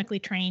academically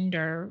trained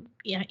or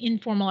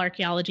informal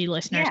archaeology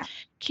listeners, Yeah.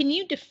 can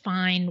you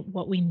define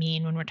what we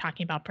mean when we're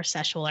talking about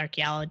processual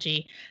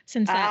archaeology,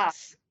 since Ah,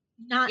 that's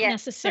not yeah.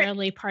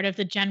 necessarily part of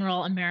the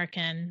general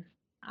American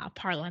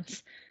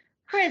parlance?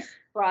 Chris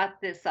brought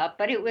this up,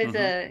 but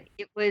Mm-hmm.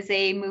 it was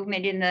a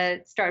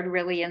movement started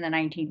really in the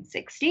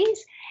 1960s,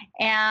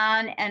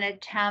 and an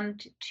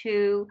attempt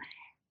to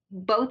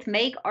both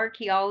make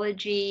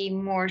archaeology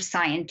more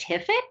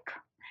scientific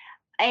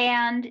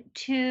and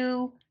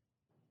to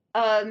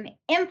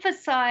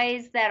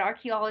emphasize that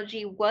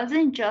archaeology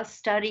wasn't just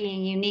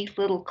studying unique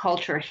little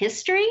culture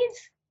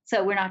histories.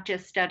 So we're not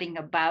just studying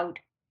about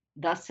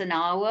the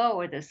Sanawa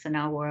or the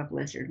Sanawa of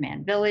Lizard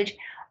Man Village,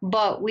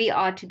 but we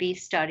ought to be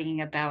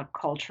studying about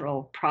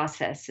cultural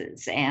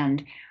processes,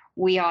 and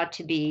we ought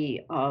to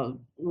be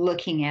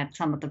looking at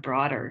some of the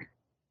broader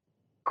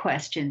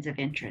questions of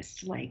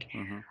interest, like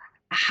Mm-hmm.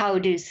 how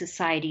do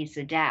societies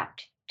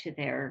adapt to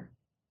their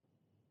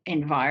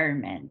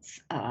environments?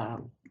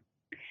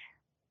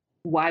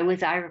 Why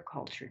was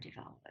agriculture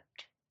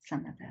developed?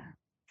 Some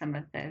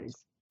of those.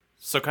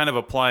 So kind of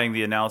applying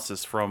the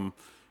analysis from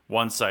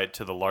one site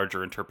to the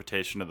larger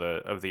interpretation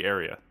of the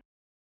area.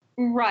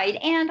 Right,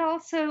 and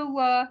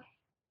also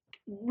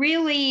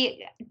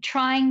really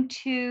trying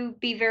to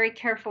be very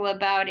careful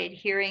about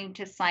adhering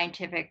to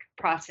scientific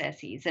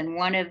processes. And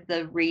one of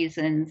the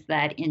reasons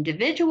that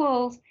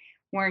individuals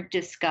weren't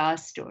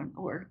discussed,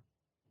 or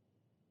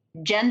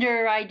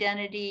gender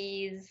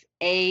identities,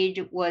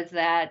 age, was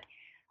that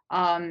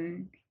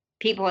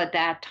people at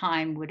that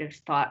time would have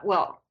thought,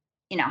 well,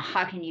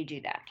 how can you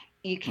do that?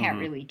 You can't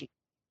Mm-hmm.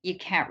 you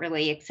can't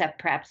really, except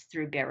perhaps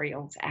through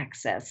burials,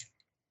 access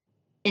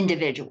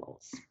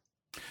individuals.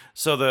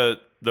 So the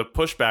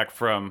pushback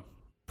from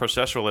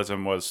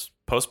processualism was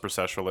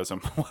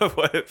post-processualism.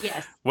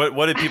 Yes.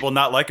 What did people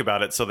not like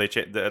about it? So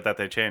that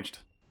they changed.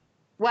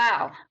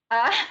 Wow.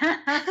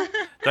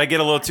 Did I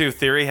get a little too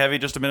theory heavy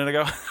just a minute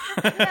ago?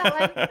 Well,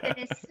 I was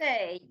going to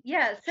say,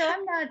 yeah. So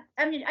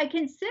I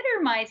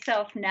consider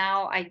myself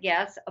now, I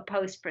guess, a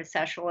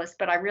post-processualist,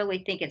 but I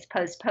really think it's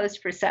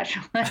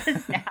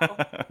post-processualist now.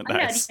 I'm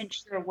not Nice. even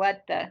sure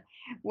what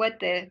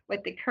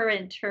the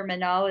current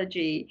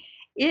terminology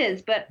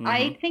is, but Mm-hmm.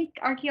 I think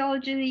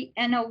archaeology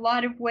in a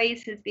lot of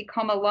ways has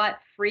become a lot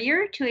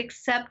freer to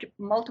accept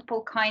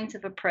multiple kinds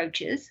of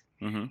approaches,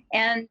 Mm-hmm.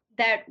 and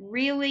that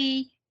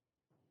really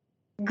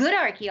good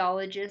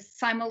archaeologists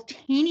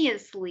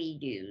simultaneously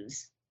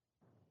use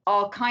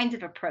all kinds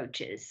of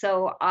approaches.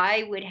 So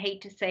I would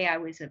hate to say I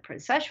was a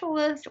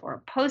processualist or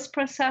a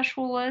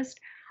post-processualist.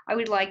 I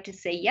would like to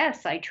say,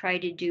 yes, I try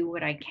to do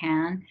what I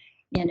can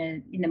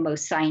in the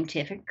most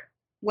scientific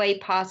way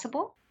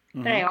possible.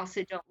 But I Mm-hmm.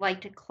 also don't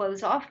like to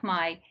close off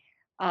my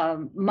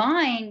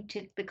mind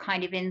to the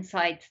kind of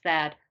insights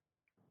that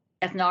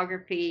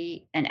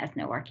ethnography and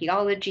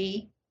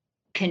ethnoarchaeology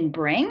can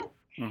bring,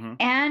 Mm-hmm.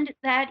 and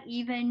that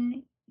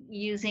even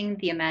using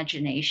the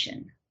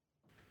imagination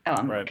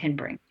Right. can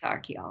bring to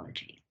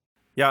archaeology.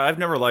 Yeah, I've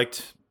never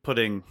liked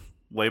putting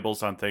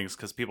labels on things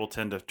because people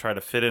tend to try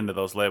to fit into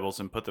those labels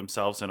and put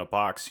themselves in a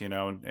box,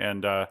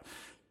 and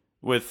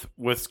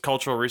with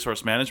cultural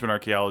resource management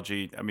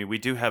archaeology, I mean, we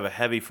do have a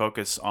heavy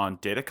focus on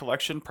data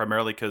collection,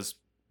 primarily because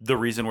the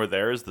reason we're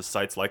there is the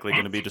site's likely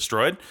going to be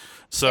destroyed.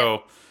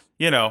 So,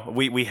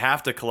 we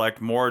have to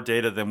collect more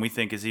data than we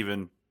think is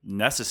even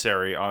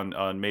necessary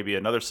on maybe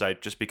another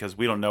site, just because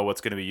we don't know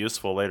what's going to be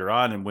useful later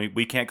on, and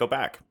we can't go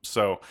back.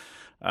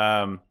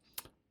 Um,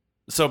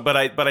 but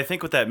I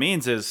think what that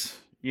means is,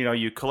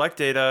 you collect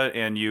data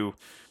and you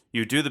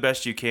do the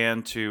best you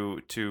can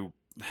to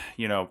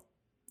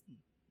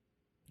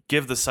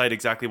give the site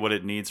exactly what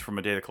it needs from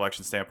a data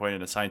collection standpoint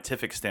and a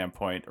scientific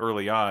standpoint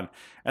early on,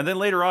 and then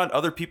later on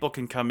other people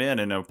can come in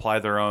and apply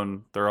their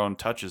own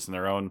touches and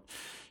their own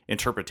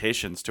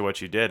interpretations to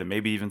what you did, and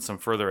maybe even some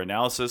further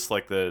analysis,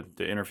 like the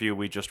interview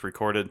we just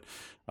recorded.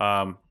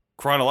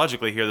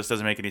 Chronologically here, this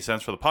doesn't make any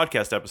sense for the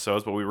podcast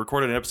episodes, but we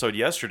recorded an episode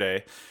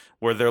yesterday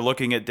where they're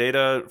looking at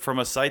data from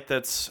a site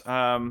that's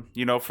from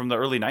the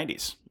early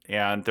 90s,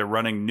 and they're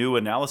running new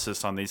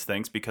analysis on these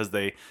things because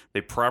they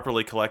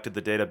properly collected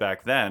the data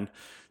back then,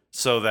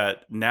 so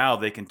that now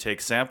they can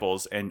take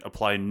samples and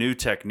apply new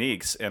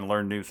techniques and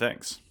learn new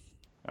things.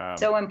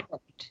 So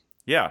important.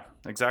 Yeah,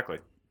 exactly.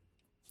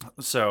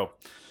 So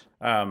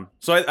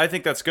I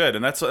think that's good,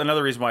 and that's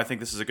another reason why I think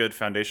this is a good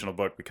foundational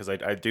book, because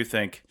I do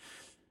think,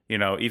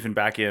 even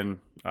back in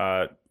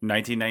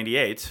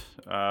 1998,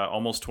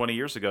 almost 20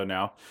 years ago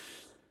now,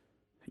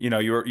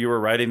 you were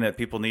writing that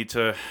people need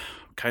to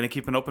kind of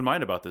keep an open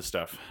mind about this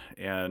stuff,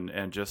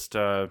 and just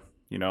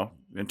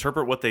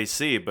interpret what they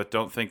see, but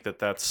don't think that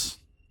that's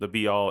the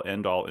be all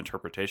end all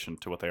interpretation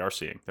to what they are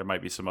seeing. There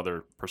might be some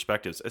other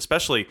perspectives,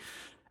 especially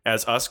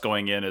as us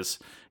going in as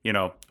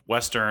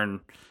Western,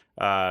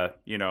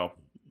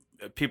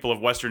 people of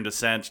Western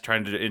descent,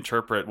 trying to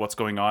interpret what's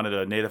going on at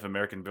a Native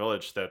American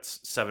village that's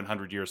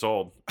 700 years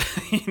old.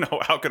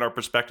 How can our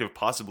perspective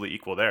possibly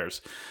equal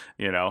theirs?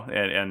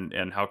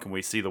 And how can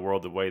we see the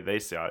world the way they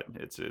saw it?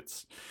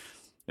 It's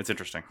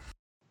interesting.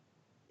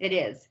 It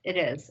is.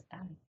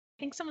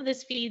 think some of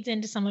this feeds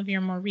into some of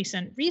your more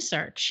recent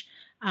research,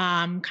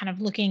 kind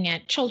of looking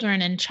at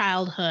children and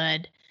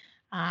childhood.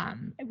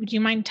 Would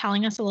you mind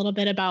telling us a little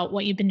bit about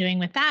what you've been doing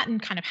with that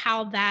and kind of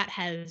how that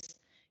has,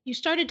 you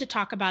started to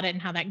talk about it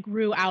and how that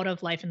grew out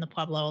of life in the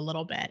Pueblo a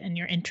little bit and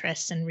your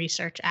interests and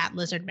research at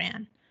Lizard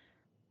Man?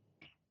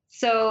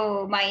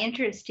 So my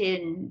interest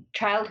in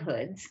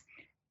childhoods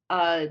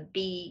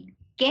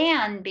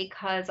began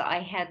because I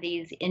had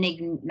these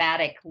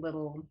enigmatic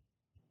little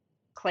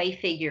clay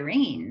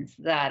figurines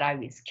that I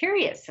was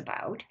curious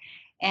about.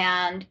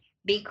 And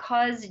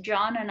because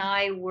John and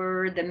I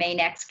were the main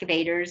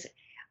excavators,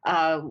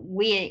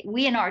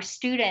 we and our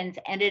students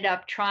ended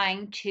up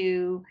trying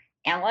to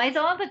analyze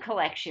all the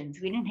collections.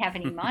 We didn't have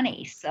any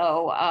money,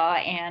 so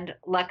and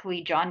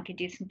luckily John could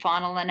do some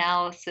faunal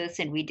analysis,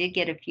 and we did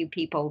get a few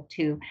people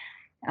to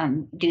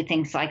do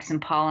things like some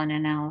pollen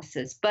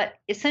analysis. But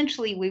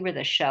essentially, we were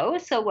the show.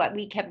 So what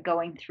we kept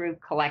going through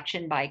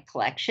collection by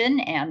collection,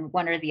 and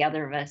one or the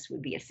other of us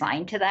would be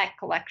assigned to that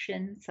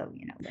collection. So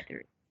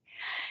whether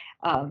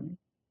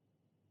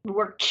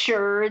worked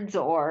sherds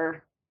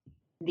or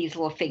these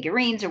little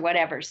figurines or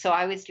whatever. So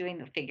I was doing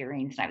the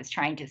figurines and I was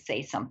trying to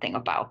say something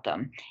about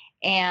them.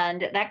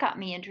 And that got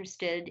me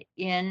interested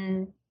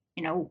in,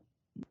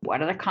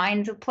 what other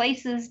kinds of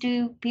places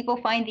do people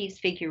find these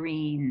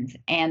figurines?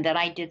 And then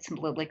I did some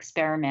little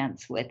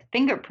experiments with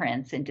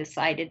fingerprints and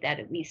decided that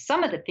at least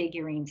some of the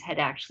figurines had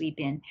actually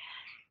been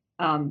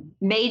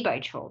made by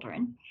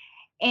children.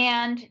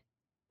 And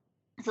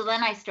so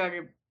then I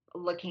started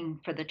looking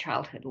for the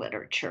childhood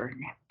literature,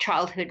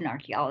 childhood and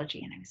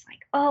archaeology. And I was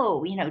like,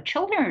 oh,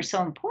 children are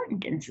so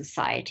important in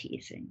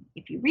societies. And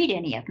if you read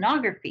any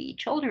ethnography,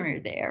 children are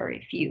there.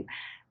 If you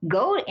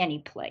go any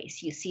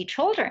place, you see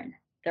children.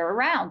 They're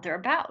around, they're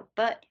about.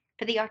 But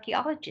for the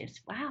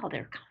archaeologists, wow,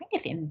 they're kind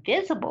of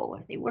invisible,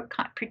 or they were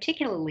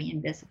particularly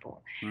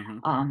invisible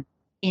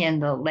in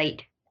the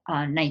late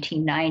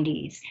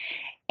 1990s.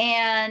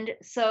 And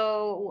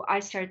so I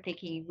started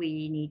thinking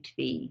we need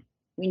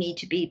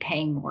to be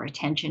paying more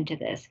attention to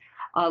this.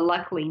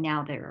 Luckily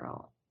now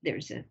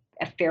there's a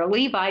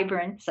fairly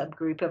vibrant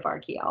subgroup of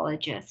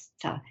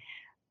archaeologists,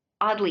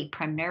 oddly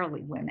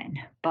primarily women,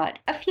 but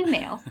a few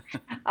males,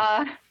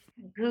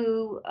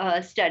 who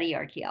study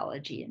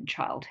archaeology in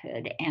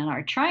childhood and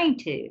are trying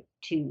to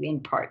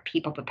impart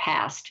people the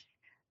past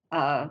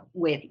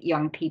with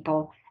young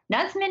people.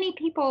 Not as many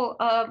people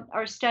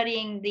are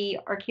studying the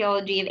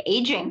archaeology of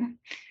aging,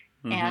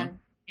 and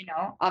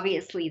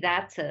obviously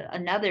that's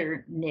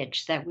another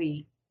niche that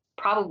we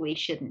probably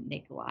shouldn't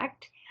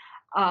neglect.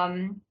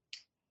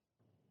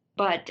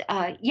 But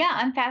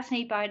I'm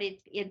fascinated by it.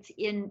 It's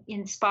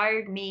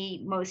inspired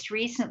me most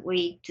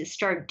recently to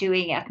start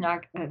doing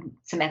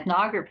some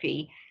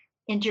ethnography,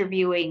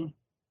 interviewing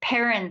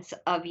parents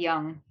of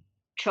young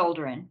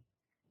children.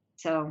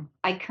 So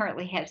I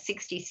currently have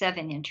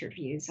 67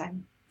 interviews.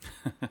 I'm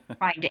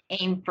trying to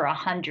aim for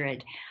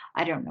 100.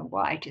 I don't know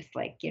why, just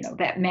like,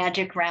 that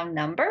magic round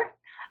number.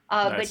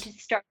 Nice. But to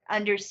start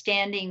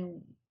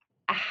understanding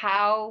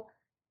how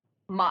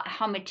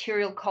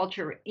material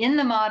culture in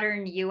the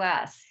modern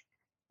U.S.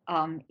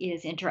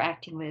 Is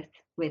interacting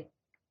with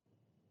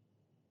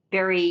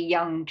very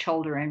young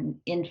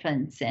children,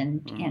 infants,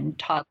 and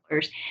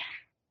toddlers.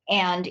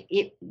 And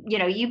if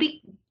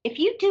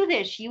you do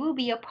this, you will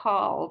be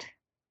appalled,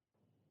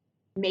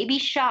 maybe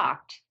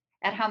shocked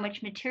at how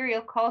much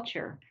material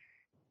culture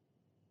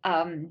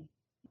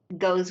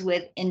goes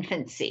with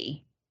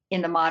infancy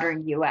in the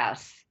modern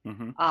U.S.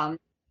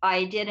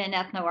 I did an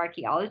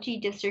ethnoarchaeology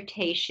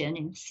dissertation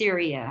in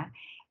Syria,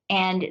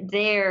 and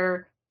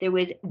there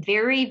was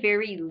very,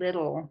 very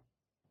little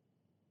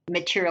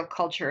material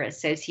culture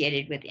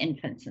associated with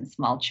infants and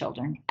small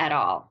children at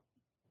all.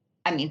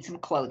 I mean, some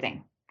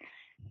clothing.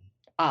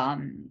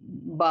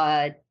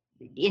 But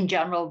in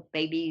general,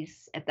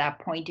 babies at that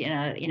point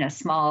in a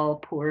small,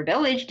 poor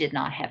village did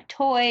not have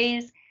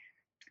toys.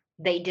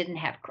 They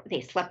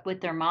slept with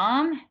their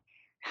mom.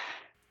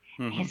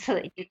 And so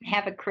they didn't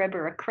have a crib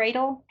or a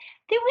cradle.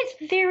 There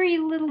was very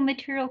little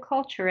material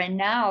culture. And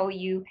now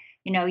you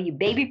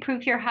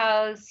baby-proof your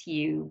house,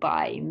 you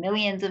buy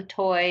millions of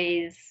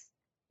toys,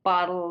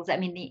 bottles. I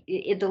mean,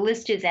 the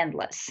list is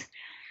endless.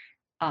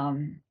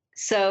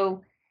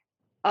 So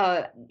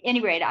at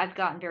any rate, I've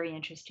gotten very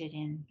interested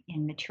in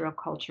material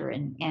culture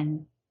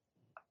and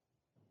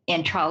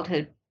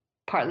childhood,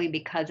 partly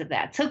because of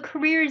that. So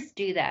careers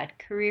do that.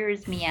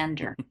 Careers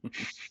meander.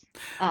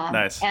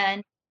 Nice.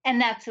 And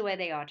that's the way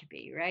they ought to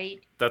be, right?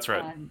 That's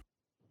right.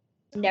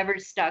 Never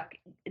stuck.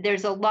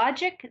 There's a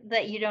logic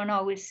that you don't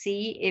always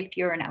see if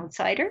you're an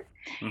outsider.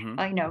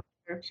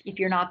 If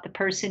you're not the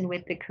person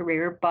with the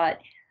career, but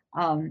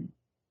I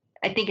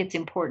think it's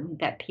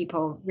important that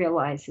people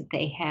realize that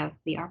they have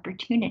the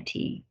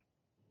opportunity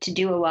to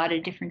do a lot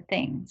of different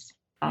things.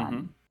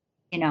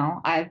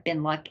 I've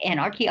been lucky, and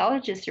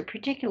archaeologists are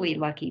particularly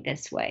lucky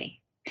this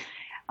way.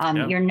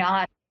 You're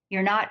not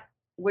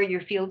where your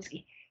fields.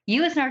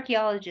 You as an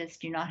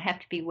archaeologist do not have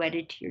to be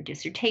wedded to your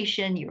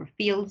dissertation, your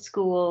field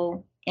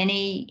school,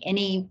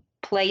 any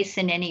place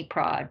in any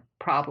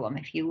problem.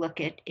 If you look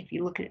at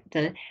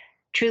the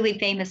truly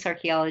famous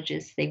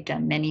archaeologists, they've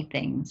done many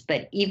things,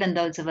 but even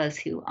those of us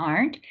who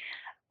aren't,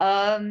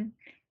 um,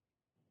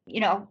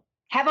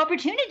 have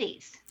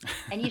opportunities,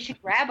 and you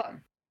should grab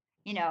them.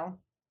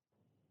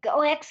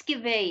 Go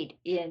excavate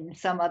in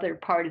some other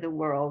part of the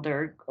world,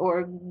 or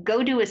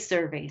go do a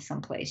survey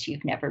someplace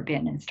you've never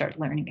been and start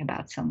learning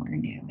about somewhere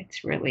new.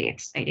 It's really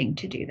exciting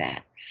to do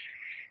that.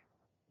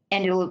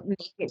 And it'll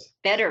make it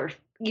better.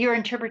 Your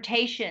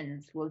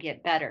interpretations will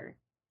get better.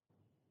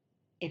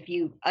 If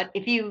you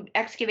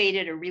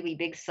excavated a really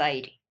big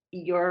site,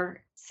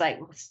 your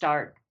site will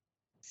start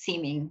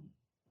seeming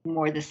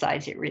more the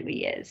size it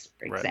really is,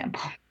 for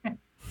example.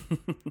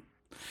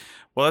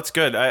 Well, that's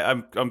good.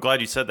 I'm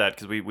glad you said that,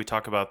 because we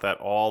talk about that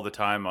all the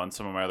time on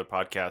some of my other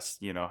podcasts.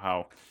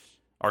 How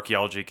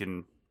archaeology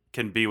can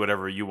be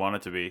whatever you want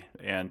it to be,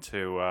 and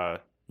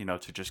to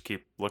just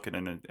keep looking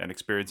and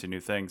experiencing new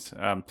things.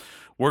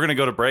 We're going to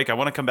go to break. I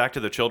want to come back to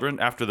the children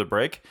after the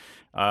break,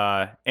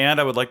 and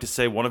I would like to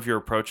say one of your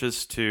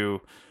approaches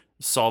to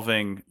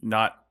solving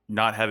not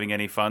having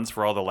any funds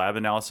for all the lab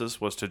analysis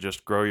was to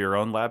just grow your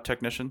own lab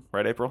technician,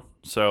 right, April?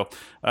 So,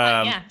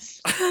 yes.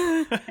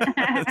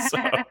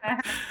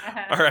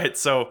 All right.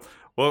 So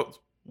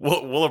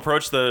we'll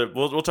approach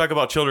we'll talk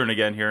about children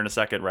again here in a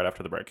second, right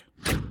after the break.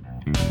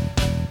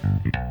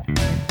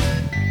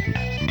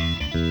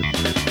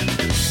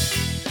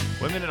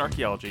 Women in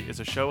Archaeology is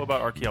a show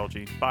about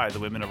archaeology by the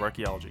women of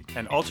archaeology.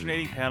 An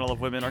alternating panel of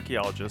women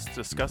archaeologists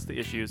discuss the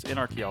issues in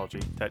archaeology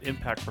that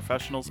impact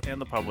professionals and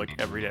the public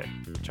every day.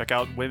 Check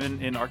out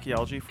Women in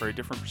Archaeology for a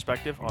different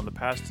perspective on the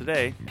past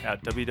today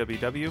at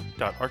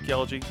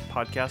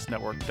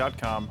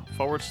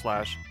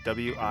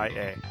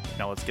www.archaeologypodcastnetwork.com/WIA.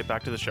 Now let's get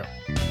back to the show.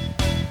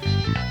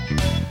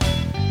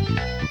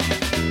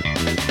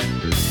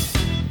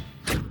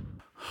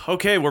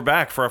 Okay, we're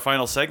back for our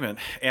final segment,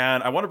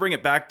 and I want to bring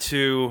it back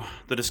to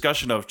the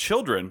discussion of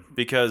children,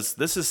 because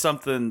this is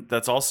something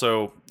that's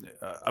also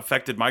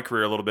affected my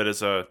career a little bit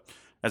as a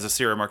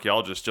CRM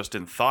archaeologist, just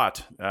in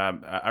thought.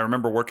 I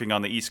remember working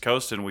on the East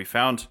Coast, and we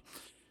kind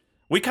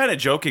of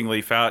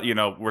jokingly found,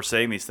 we're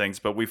saying these things,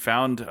 but we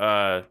found,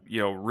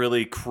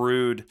 really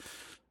crude,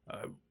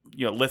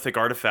 lithic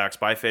artifacts,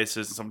 bifaces,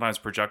 and sometimes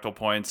projectile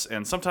points,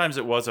 and sometimes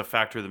it was a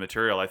factor of the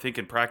material. I think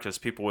in practice,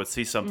 people would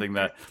see something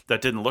that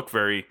didn't look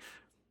very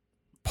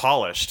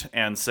polished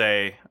and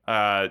say,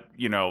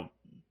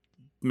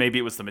 maybe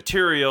it was the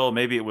material,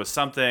 maybe it was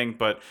something,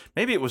 but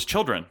maybe it was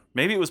children.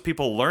 Maybe it was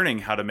people learning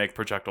how to make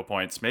projectile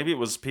points. Maybe it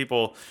was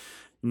people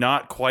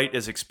not quite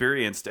as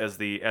experienced as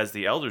the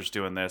elders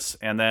doing this.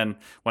 And then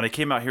when I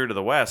came out here to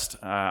the West,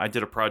 I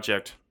did a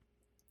project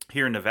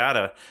here in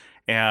Nevada,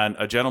 and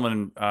a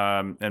gentleman,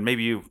 and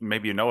maybe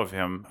you know of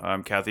him,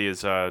 Kathy,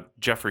 is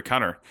Jeffrey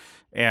Cunner,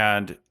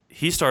 and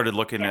he started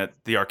looking at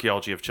the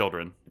archaeology of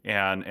children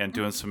and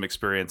doing some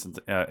experiments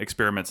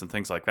and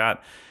things like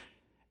that.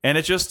 And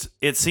it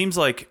seems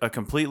like a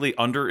completely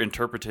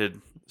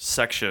underinterpreted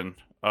section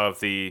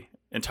of the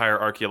entire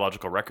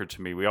archaeological record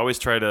to me. We always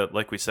try to,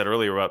 like we said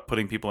earlier, about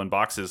putting people in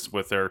boxes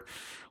with their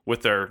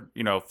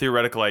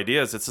theoretical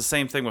ideas. It's the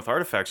same thing with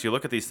artifacts. You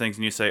look at these things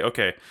and you say,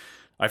 okay,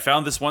 I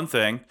found this one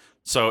thing,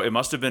 so it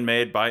must have been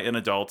made by an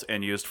adult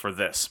and used for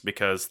this,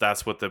 because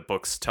that's what the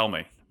books tell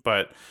me.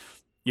 But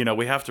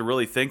we have to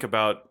really think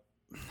about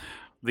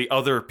the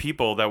other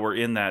people that were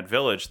in that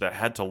village that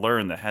had to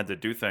learn, that had to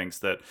do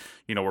things, that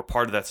were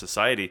part of that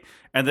society.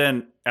 And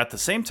then at the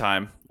same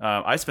time,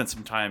 I spent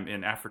some time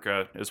in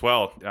Africa as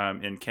well,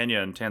 in Kenya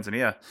and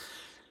Tanzania.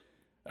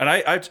 And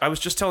I was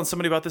just telling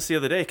somebody about this the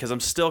other day, because I'm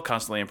still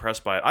constantly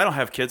impressed by it. I don't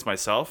have kids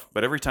myself,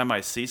 but every time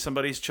I see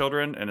somebody's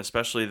children, and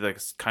especially the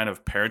kind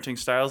of parenting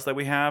styles that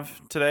we have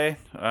today,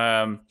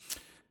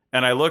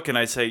 and I look and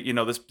I say,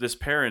 this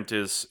parent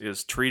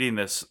is treating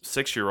this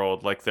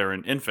 6-year-old like they're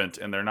an infant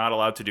and they're not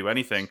allowed to do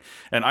anything.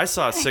 And I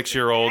saw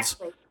 6-year-olds,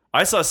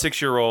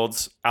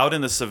 out in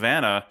the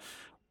savannah,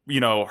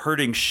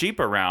 herding sheep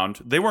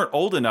around. They weren't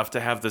old enough to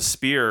have the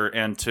spear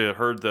and to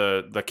herd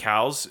the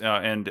cows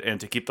and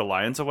to keep the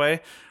lions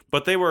away.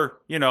 But they were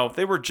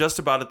just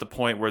about at the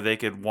point where they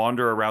could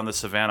wander around the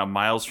savannah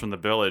miles from the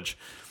village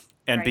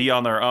and be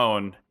on their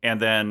own, and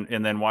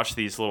then watch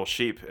these little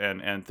sheep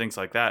and things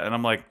like that. And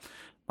I'm like,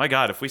 my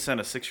God, if we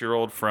sent a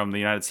 6-year-old from the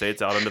United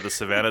States out into the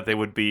savannah, they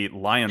would be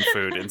lion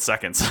food in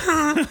seconds.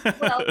 Well,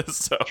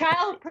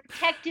 Child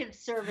Protective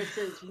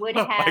Services would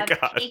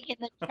have taken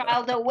the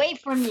child away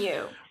from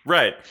you.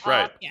 Right.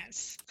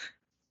 Yes.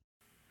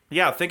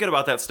 Yeah, thinking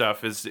about that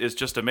stuff is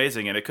just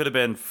amazing. And it could have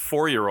been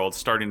 4-year-olds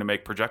starting to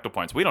make projectile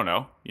points. We don't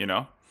know,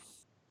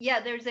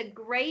 Yeah, there's a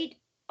great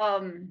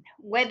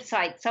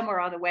website somewhere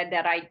on the web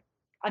that I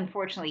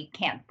unfortunately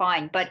can't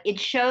find, but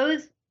it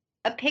shows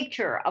a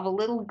picture of a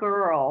little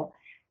girl.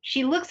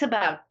 She looks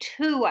about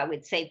 2, I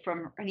would say,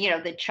 from,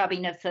 the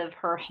chubbiness of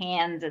her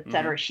hands, et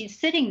cetera. She's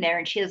sitting there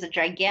and she has a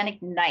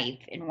gigantic knife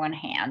in one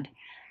hand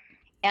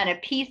and a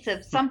piece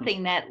of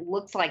something that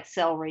looks like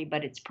celery,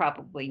 but it's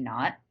probably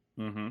not,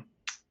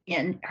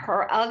 in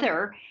her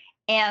other.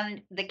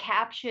 And the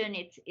caption,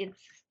 it's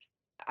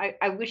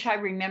I wish I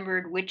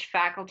remembered which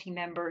faculty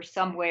member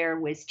somewhere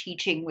was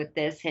teaching with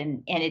this,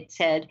 and it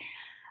said,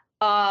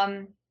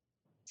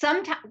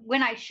 sometimes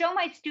when I show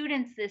my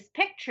students this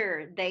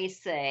picture, they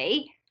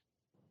say,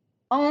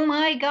 "Oh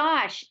my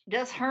gosh,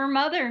 does her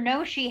mother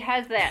know she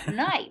has that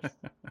knife?"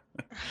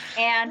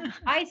 And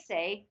I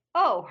say,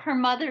 "Oh, her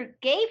mother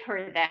gave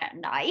her that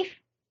knife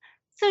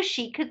so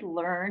she could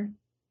learn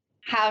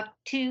how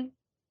to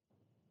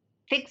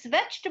fix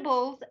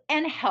vegetables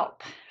and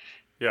help."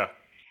 Yeah.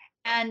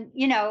 And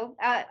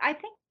I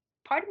think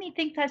part of me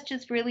thinks that's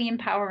just really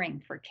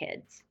empowering for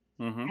kids.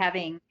 Hmm.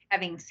 Having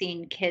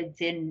seen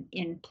kids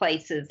in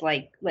places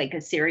like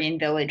a Syrian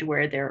village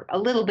where they're a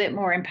little bit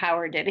more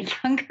empowered at a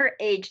younger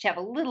age to have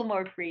a little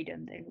more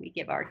freedom than we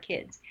give our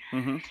kids.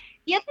 Hmm.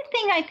 The other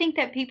thing I think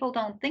that people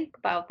don't think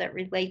about that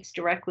relates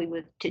directly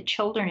to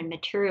children and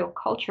material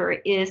culture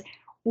is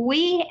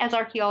we as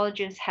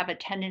archaeologists have a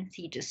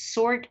tendency to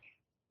sort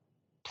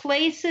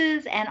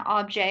places and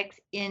objects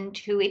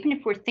into, even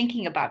if we're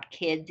thinking about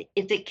kids,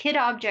 it's a kid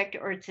object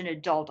or it's an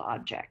adult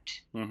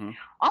object. Hmm.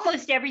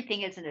 Almost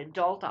everything is an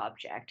adult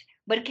object,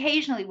 but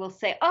occasionally we'll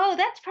say, "Oh,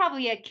 that's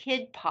probably a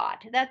kid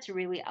pot. That's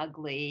really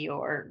ugly,"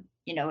 or,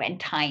 and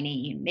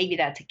tiny. Maybe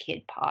that's a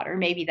kid pot, or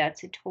maybe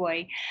that's a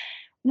toy.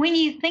 When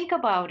you think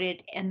about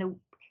it, and the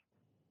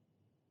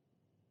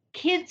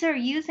kids are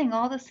using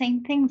all the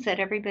same things that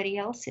everybody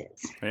else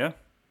is. Yeah.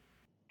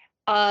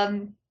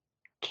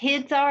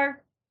 Kids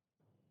are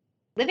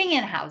living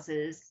in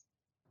houses,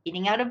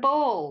 eating out of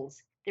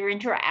bowls. They're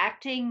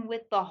interacting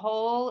with the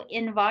whole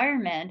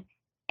environment.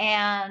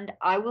 And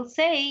I will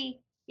say,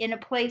 in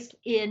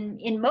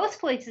most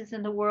places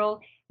in the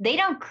world, they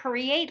don't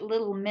create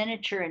little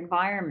miniature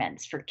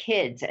environments for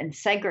kids and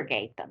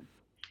segregate them.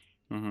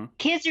 Hmm.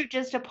 Kids are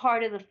just a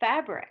part of the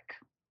fabric.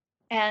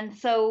 And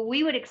so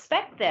we would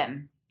expect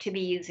them to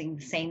be using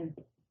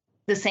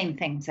the same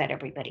things that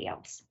everybody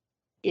else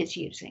is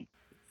using.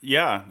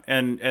 Yeah,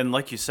 and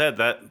like you said,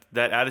 that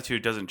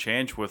attitude doesn't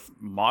change with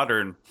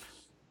modern,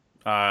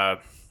 I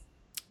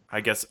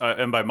guess,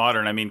 and by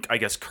modern I mean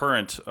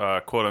current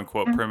quote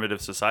unquote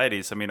primitive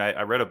societies. I mean,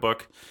 I read a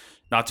book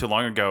not too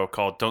long ago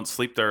called "Don't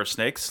Sleep There Are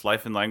Snakes: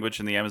 Life and Language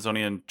in the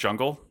Amazonian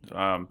Jungle"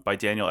 by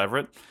Daniel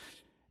Everett.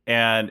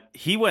 And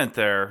he went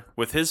there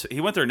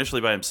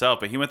initially by himself,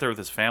 but he went there with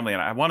his family.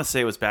 And I want to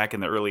say it was back in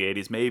the early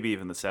 80s, maybe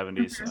even the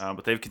 70s.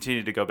 But they've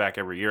continued to go back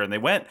every year. And they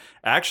went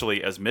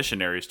actually as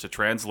missionaries to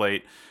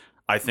translate,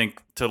 I think,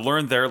 to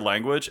learn their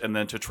language and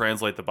then to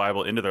translate the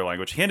Bible into their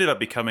language. He ended up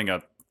becoming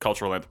a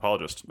cultural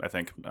anthropologist, I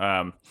think,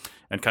 and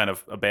kind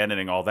of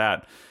abandoning all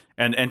that.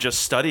 And just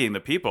studying the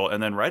people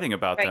and then writing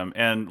about them.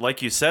 And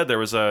like you said, there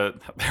was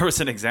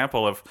an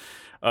example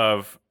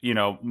of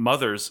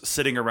mothers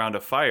sitting around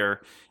a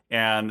fire.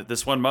 And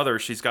this one mother,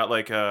 she's got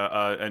like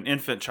an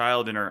infant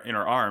child in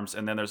her arms,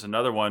 and then there's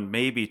another one,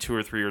 maybe 2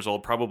 or 3 years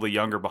old, probably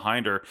younger,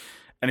 behind her,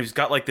 and he's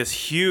got like this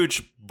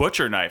huge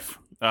butcher knife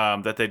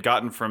that they'd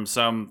gotten from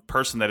some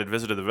person that had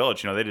visited the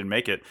village. They didn't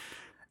make it,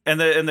 and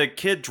the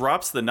kid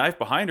drops the knife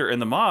behind her, and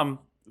the mom,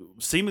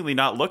 seemingly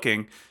not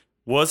looking,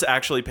 was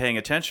actually paying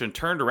attention,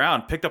 turned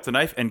around, picked up the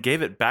knife, and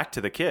gave it back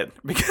to the kid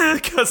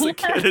because the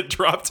kid had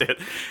dropped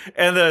it.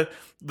 And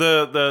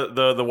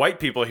the white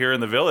people here in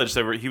the village,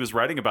 he was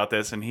writing about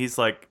this, and he's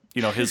like,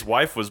 his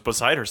wife was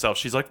beside herself.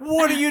 She's like,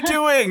 "What are you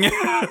doing?"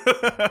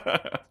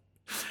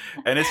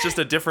 And it's just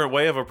a different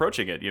way of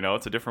approaching it.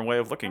 It's a different way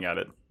of looking at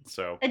it.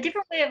 So a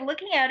different way of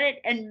looking at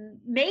it, and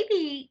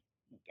maybe,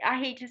 I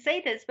hate to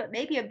say this, but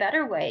maybe a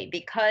better way,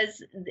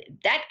 because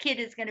that kid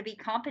is going to be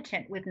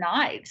competent with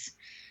knives.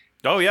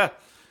 Oh yeah.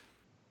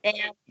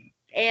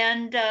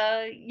 And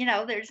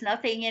there's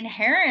nothing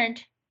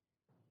inherently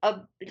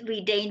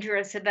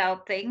dangerous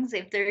about things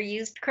if they're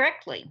used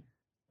correctly.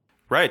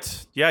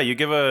 Right. Yeah, you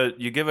give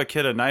a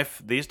kid a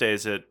knife these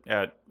days at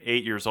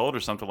 8 years old or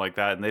something like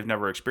that, and they've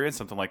never experienced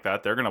something like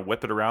that. They're going to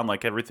whip it around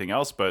like everything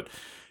else, but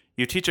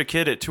you teach a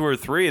kid at 2 or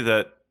 3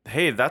 that,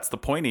 hey, that's the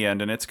pointy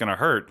end and it's going to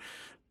hurt.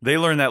 They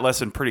learn that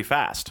lesson pretty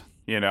fast.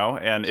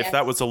 And Yes. if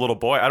that was a little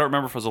boy, I don't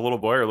remember if it was a little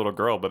boy or a little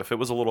girl, but if it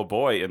was a little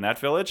boy in that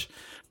village,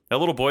 that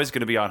little boy is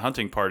going to be on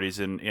hunting parties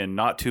in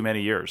not too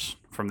many years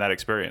from that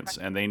experience.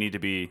 And they need to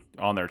be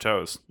on their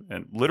toes,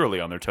 and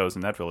literally on their toes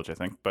in that village, I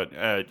think. But,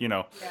 Yeah.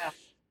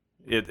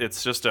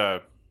 it's just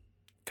a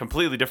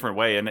completely different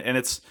way. And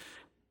it's,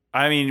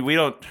 I mean, we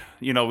don't,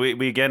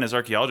 we again, as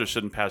archaeologists,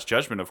 shouldn't pass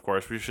judgment, of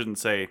course. We shouldn't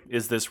say,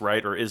 is this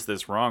right or is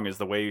this wrong? Is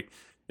the way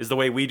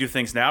we do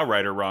things now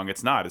right or wrong?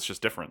 It's not. It's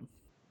just different.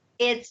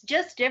 It's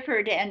just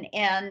different,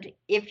 and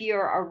if you're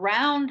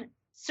around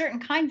certain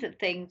kinds of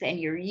things and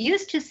you're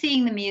used to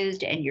seeing them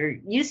used and you're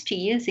used to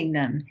using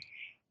them,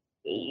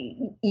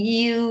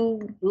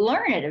 you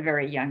learn at a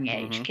very young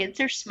age. Mhm. Kids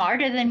are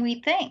smarter than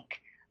we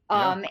think.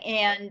 Yeah.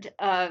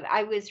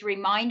 I was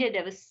reminded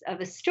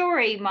of a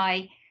story.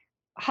 My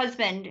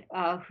husband,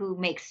 who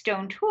makes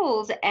stone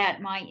tools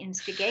at my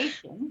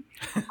instigation,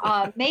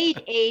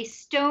 made a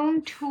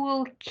stone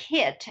tool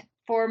kit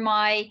for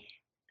my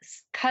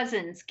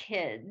cousin's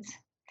kids.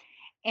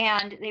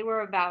 and they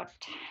were about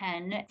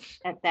 10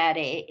 at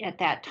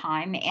that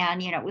time,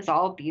 and it was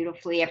all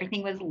beautifully,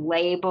 everything was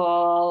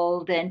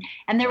labeled, and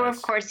there were of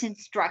Nice. course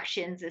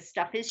instructions. This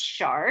stuff is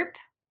sharp.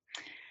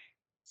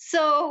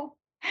 So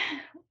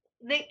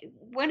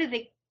one of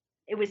the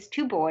it was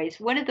two boys.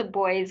 One of the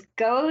boys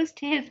goes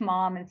to his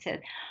mom and says,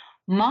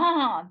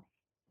 "Mom,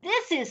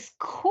 this is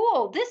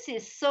cool. This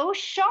is so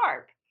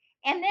sharp."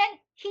 And then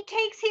he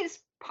takes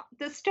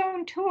the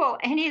stone tool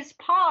in his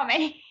palm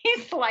and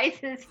he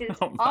slices his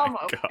Oh palm my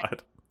open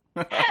God.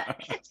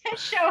 to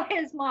show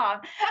his mom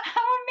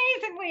how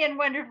amazingly and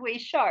wonderfully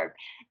sharp.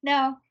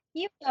 Now,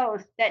 you know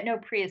that no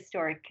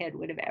prehistoric kid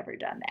would have ever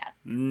done that.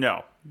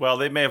 No. Well,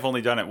 they may have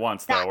only done it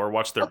once, though, or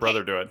watched their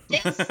brother do it.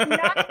 This not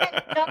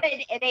have done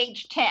it at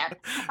age 10.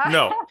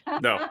 No.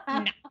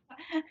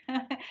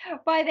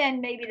 By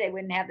then, maybe they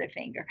wouldn't have their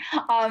finger.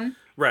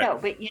 Right. No,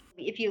 but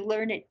if you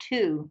learn it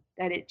too,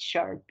 that it's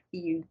sharp,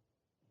 you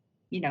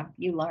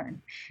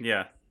learn.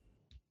 Yeah.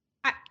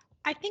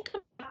 I think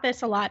about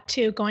this a lot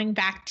too, going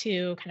back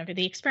to kind of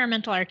the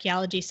experimental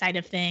archaeology side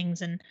of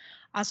things, and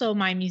also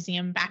my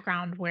museum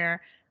background,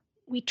 where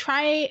we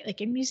try, like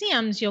in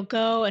museums, you'll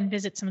go and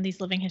visit some of these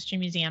living history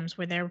museums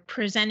where they're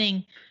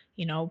presenting,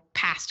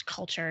 past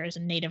cultures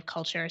and native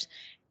cultures.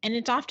 And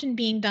it's often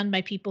being done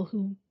by people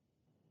who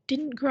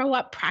didn't grow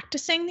up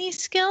practicing these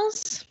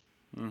skills.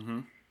 Mm-hmm.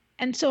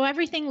 And so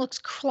everything looks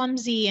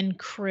clumsy and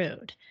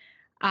crude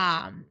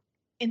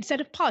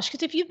instead of polished.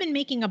 Because if you've been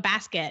making a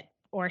basket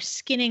or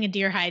skinning a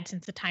deer hide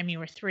since the time you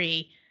were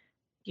 3,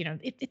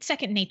 it's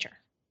second nature.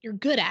 You're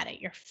good at it.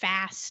 You're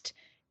fast.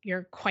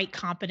 You're quite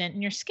competent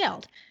and you're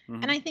skilled.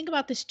 Mm-hmm. And I think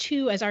about this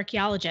too as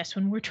archaeologists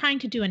when we're trying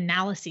to do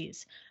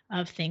analyses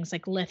of things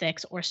like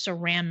lithics or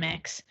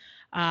ceramics,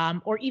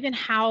 or even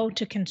how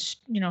to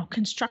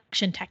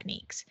construction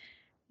techniques,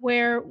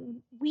 where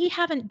we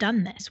haven't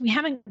done this. We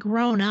haven't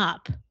grown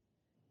up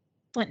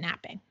flint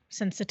knapping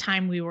since the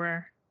time we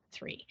were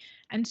 3.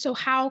 And so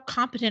how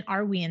competent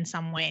are we in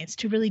some ways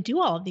to really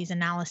do all of these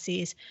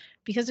analyses?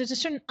 Because there's a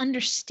certain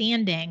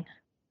understanding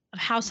of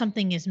how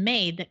something is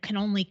made that can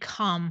only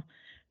come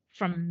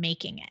from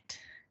making it.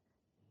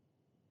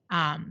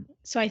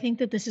 So I think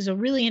that this is a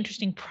really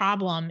interesting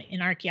problem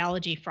in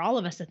archaeology for all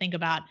of us to think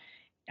about,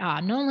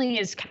 not only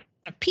as kind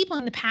of people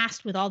in the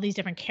past with all these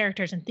different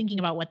characters and thinking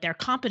about what their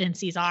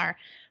competencies are,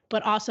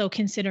 but also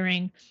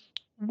considering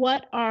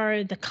what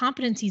are the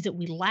competencies that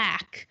we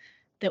lack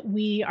that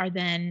we are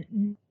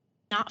then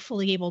not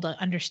fully able to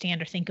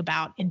understand or think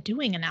about in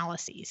doing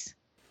analyses.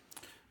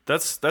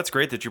 That's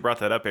great that you brought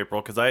that up,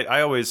 April, because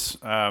I always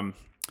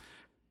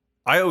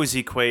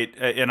equate,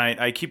 and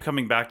I keep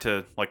coming back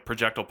to like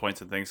projectile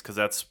points and things, because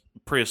that's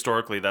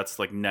prehistorically, that's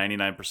like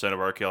 99% of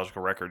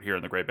archaeological record here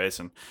in the Great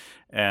Basin,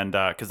 and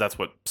because that's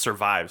what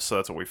survives, so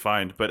that's what we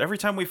find. But every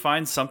time we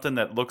find something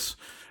that looks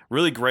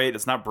really great,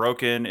 it's not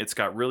broken, it's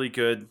got really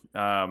good,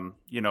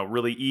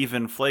 really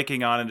even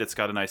flaking on it, it's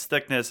got a nice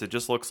thickness, it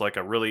just looks like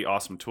a really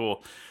awesome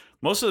tool.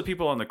 Most of the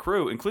people on the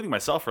crew, including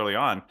myself early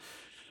on,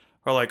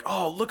 are like,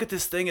 "Oh, look at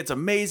this thing, it's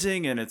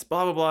amazing, and it's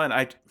blah blah blah," and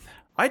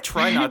I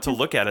try not to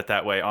look at it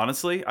that way,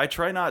 honestly. I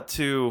try not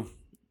to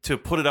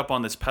put it up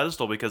on this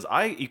pedestal, because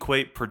I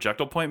equate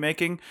projectile point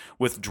making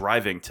with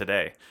driving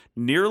today.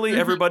 Nearly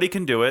everybody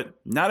can do it.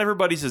 Not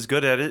everybody's as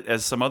good at it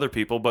as some other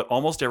people, but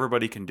almost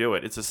everybody can do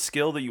it. It's a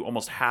skill that you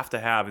almost have to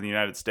have in the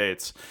United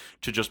States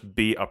to just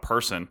be a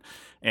person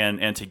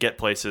and to get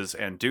places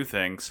and do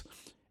things.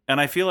 And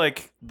I feel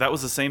like that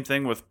was the same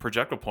thing with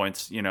projectile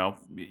points,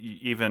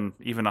 even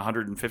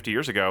 150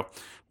 years ago,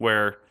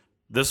 where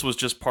this was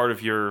just part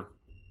of your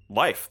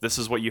life. This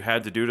is what you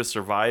had to do to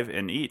survive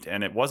and eat,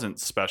 and it wasn't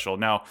special.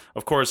 Now,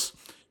 of course,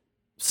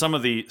 some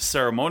of the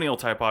ceremonial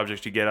type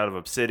objects you get out of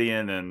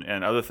obsidian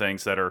and other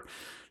things that are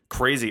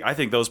crazy, I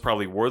think those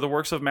probably were the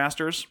works of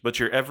masters. But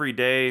your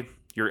everyday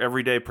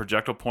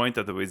projectile point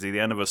that was the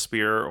end of a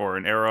spear or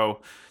an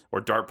arrow or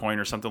dart point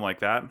or something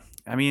like that,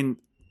 I mean,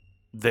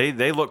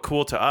 they look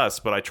cool to us,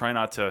 but I try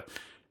not to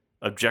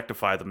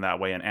objectify them that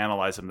way and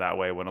analyze them that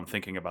way when I'm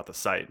thinking about the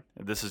site.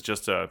 This is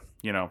just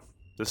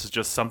this is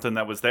just something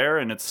that was there,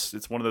 and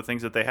it's one of the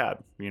things that they had.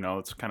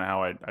 It's kind of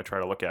how I try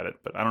to look at it.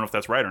 But I don't know if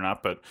that's right or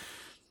not, but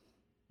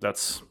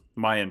that's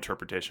my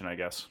interpretation, I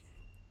guess.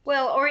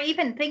 Well, or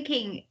even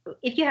thinking,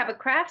 if you have a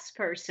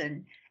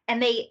craftsperson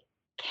and they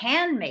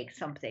can make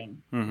something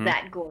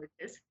that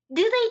gorgeous,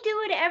 do they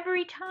do it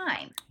every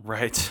time?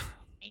 Right.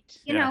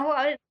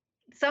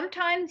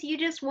 Sometimes you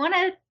just want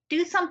to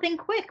do something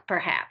quick,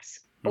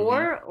 perhaps,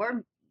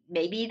 or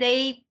maybe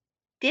they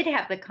did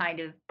have the kind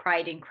of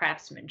pride in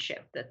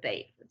craftsmanship that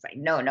they say,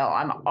 no,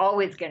 I'm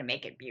always going to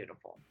make it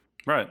beautiful.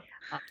 Right.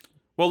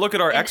 Well, look at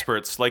our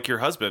experts, like your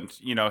husband.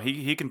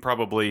 He can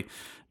probably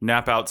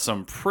nap out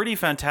some pretty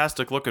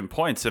fantastic looking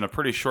points in a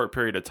pretty short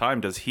period of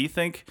time. Does he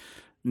think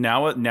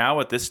now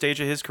at this stage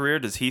of his career,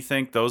 does he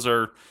think those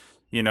are,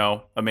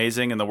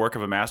 amazing in the work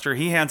of a master?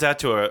 He hands that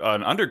to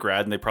an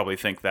undergrad and they probably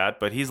think that,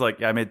 but he's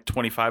like, I made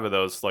 25 of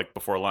those like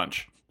before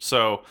lunch.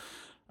 So,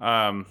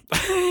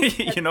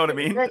 You know what I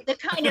mean? The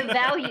kind of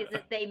value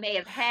that they may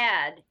have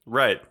had,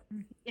 Right.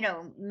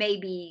 may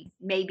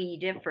be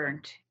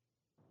different,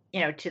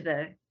 to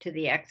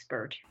the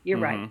expert. You're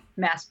right.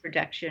 Mass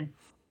production.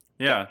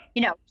 Yeah.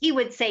 He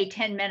would say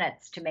 10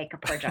 minutes to make a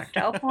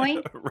projectile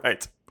point.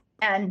 Right.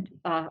 And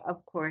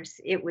of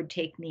course, it would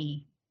take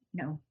me,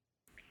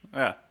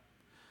 Yeah.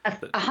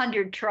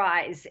 100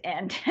 tries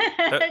and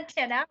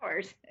 10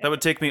 hours. That would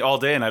take me all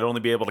day, and I'd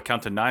only be able to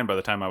count to 9 by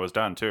the time I was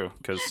done, too,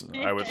 because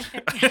I would.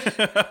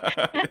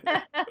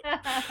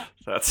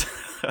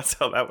 That's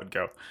how that would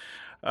go.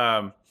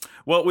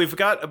 Well, we've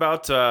got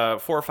about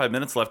 4 or 5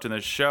 minutes left in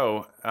this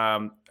show.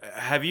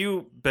 Have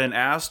you been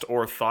asked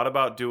or thought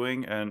about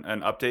doing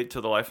an update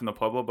to the Life in the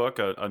Pueblo book,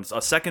 a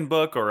second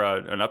book, or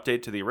an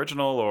update to the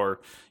original,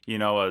 or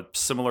a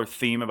similar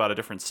theme about a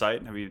different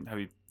site? Have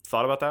you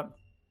thought about that?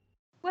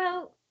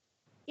 Well,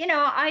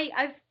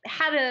 I've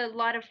had a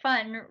lot of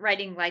fun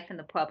writing Life in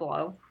the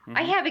Pueblo.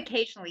 I have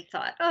occasionally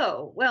thought,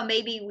 oh, well,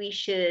 maybe we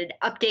should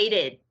update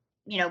it,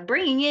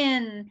 bringing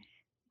in,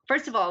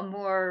 first of all,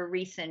 more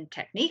recent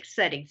techniques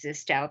that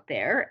exist out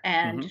there.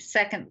 And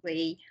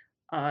secondly,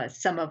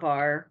 some of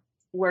our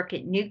work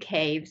at New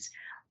Caves.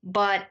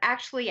 But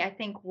actually, I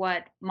think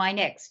what my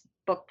next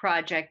book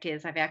project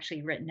is, I've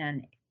actually written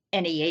an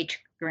NEH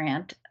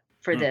grant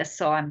for this,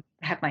 so I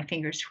have my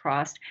fingers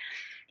crossed,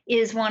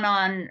 is one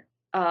on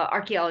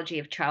archaeology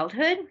of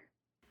childhood.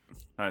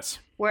 Nice.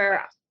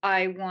 Where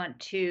I want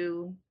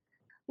to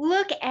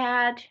look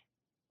at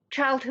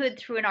childhood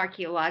through an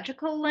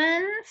archaeological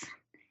lens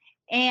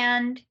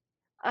and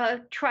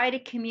try to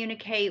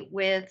communicate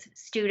with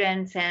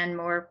students and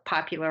more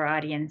popular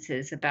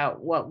audiences about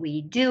what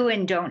we do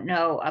and don't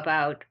know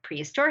about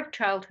prehistoric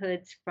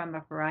childhoods from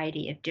a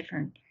variety of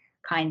different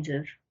kinds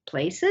of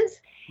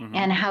places,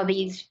 and how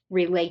these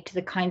relate to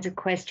the kinds of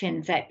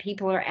questions that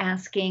people are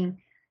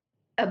asking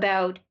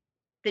about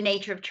the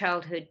nature of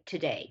childhood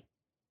today.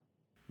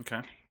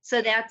 Okay.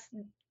 So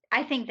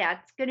I think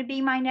that's going to be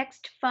my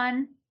next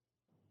fun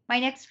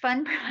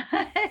project.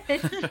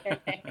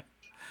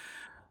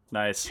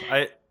 Nice.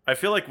 I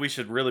feel like we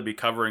should really be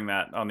covering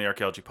that on the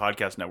Archaeology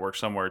Podcast Network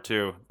somewhere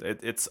too.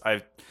 This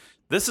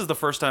is the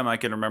first time I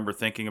can remember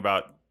thinking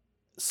about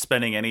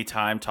spending any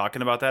time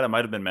talking about that. It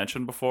might have been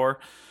mentioned before,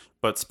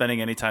 but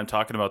spending any time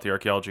talking about the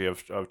archaeology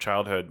of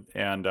childhood,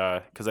 and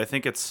because I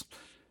think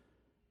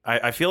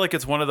I feel like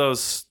it's one of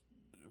those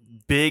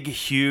big,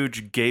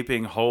 huge,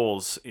 gaping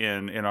holes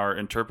in our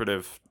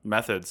interpretive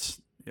methods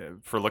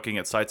for looking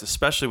at sites,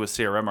 especially with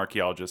CRM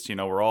archaeologists.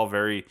 We're all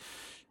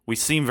we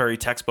seem very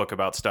textbook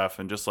about stuff,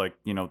 and just like,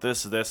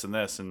 this, and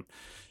this,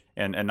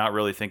 and not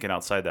really thinking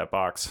outside that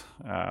box.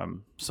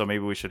 So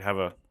maybe we should have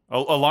a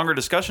longer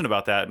discussion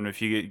about that. And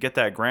if you get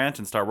that grant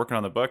and start working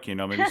on the book,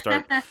 maybe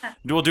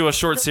we'll do a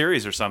short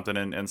series or something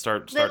and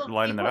start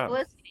lining that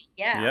up.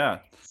 Yeah.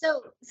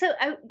 So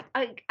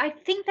I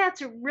think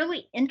that's a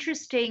really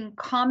interesting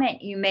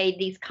comment you made,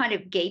 these kind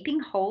of gaping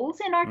holes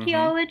in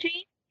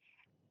archaeology.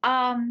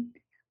 And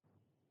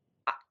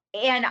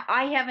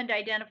I haven't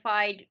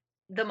identified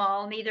them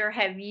all, neither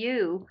have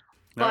you.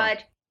 No.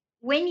 But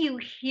when you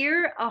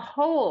hear a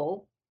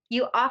hole,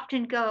 you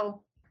often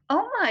go,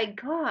 oh my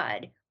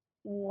God,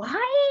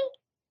 why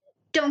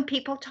don't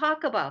people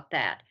talk about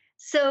that?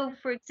 So,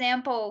 for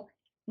example,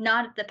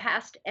 not the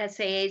past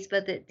SAAs,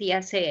 but the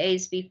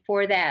SAAs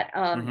before that,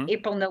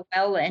 April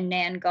Noel and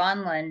Nan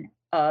Gonlin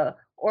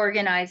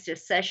organized a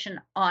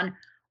session on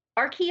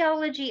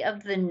archaeology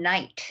of the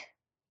night.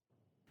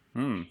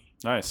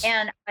 Nice.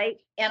 And I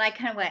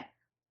kind of went,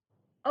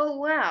 oh,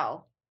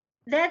 wow,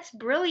 that's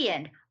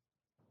brilliant.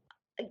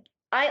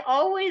 I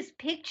always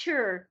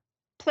picture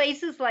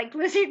places like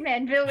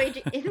Lizardman Village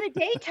in the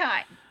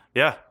daytime.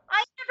 Yeah.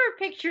 I never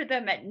picture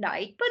them at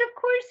night, but of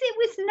course it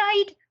was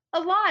night a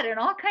lot, and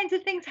all kinds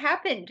of things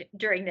happened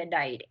during the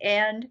night.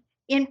 And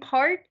in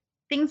part,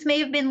 things may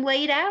have been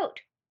laid out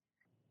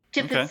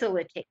to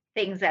facilitate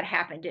things that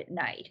happened at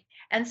night.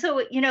 And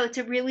so, it's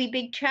a really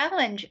big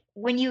challenge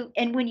when you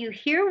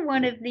hear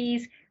one of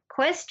these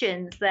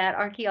questions that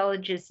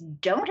archaeologists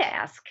don't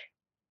ask.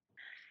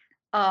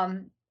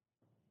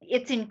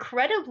 It's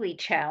incredibly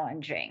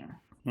challenging.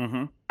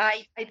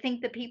 I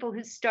think the people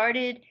who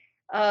started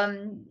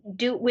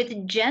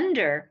with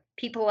gender,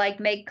 people like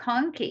Meg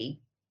Conkey,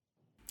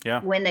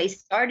 when they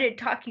started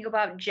talking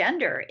about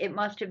gender, it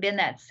must have been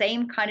that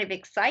same kind of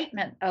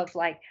excitement of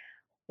like,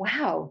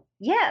 wow,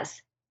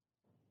 yes.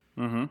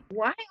 Why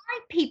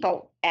aren't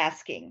people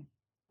asking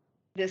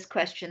this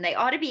question? They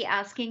ought to be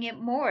asking it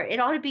more. It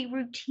ought to be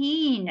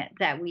routine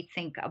that we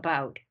think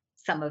about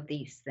some of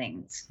these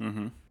things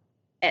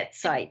at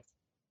sites.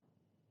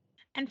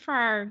 And for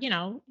our,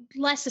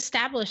 less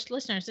established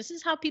listeners, this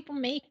is how people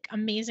make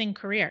amazing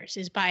careers,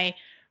 is by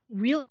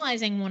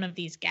realizing one of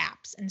these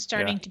gaps and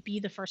starting to be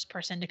the first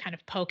person to kind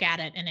of poke at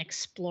it and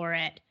explore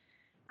it.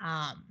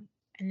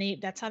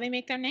 And that's how they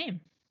make their name.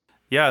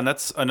 Yeah. And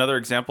that's another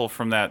example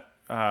from that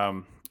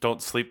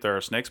Don't Sleep, There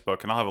Are Snakes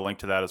book. And I'll have a link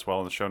to that as well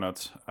in the show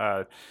notes.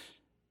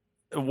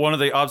 one of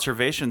the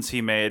observations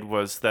he made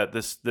was that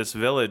this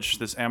village,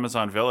 this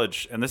Amazon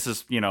village, and this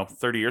is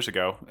 30 years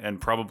ago,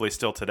 and probably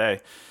still today,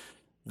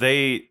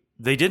 they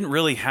didn't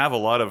really have a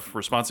lot of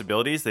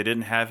responsibilities. They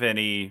didn't have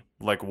any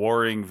like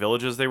warring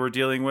villages they were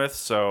dealing with,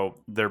 so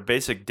their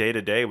basic day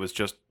to day was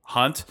just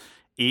hunt,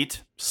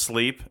 eat,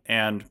 sleep,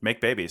 and make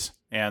babies,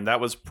 and that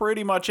was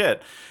pretty much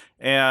it.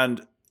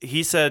 And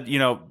he said,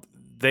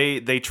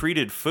 they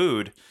treated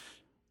food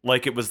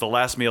like it was the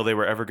last meal they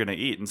were ever going to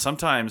eat. And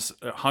sometimes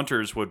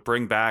hunters would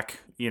bring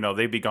back,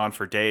 they'd be gone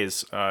for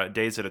days at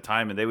a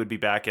time, and they would be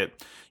back at,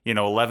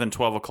 11,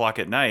 12 o'clock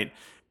at night,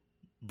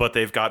 but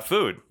they've got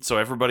food. So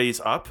everybody's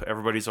up,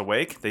 everybody's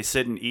awake. They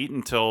sit and eat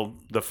until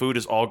the food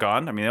is all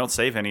gone. I mean, they don't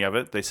save any of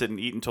it. They sit and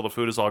eat until the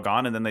food is all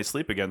gone, and then they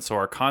sleep again. So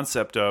our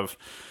concept of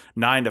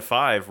 9 to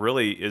 5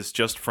 really is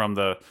just from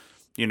the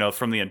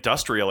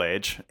industrial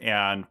age.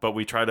 But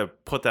we try to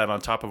put that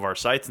on top of our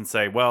sites and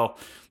say, well,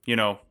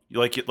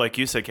 like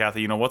you said,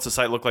 Kathy, what's the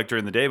site look like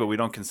during the day, but we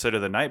don't consider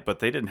the night. But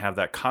they didn't have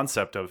that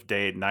concept of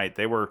day and night.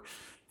 They were,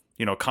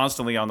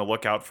 constantly on the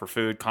lookout for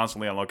food,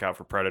 constantly on the lookout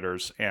for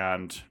predators,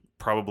 and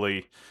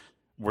probably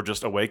were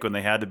just awake when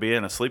they had to be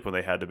and asleep when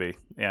they had to be,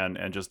 and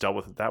just dealt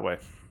with it that way.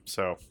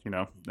 So,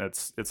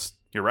 it's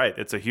you're right.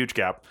 It's a huge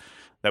gap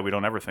that we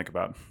don't ever think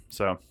about.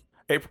 So,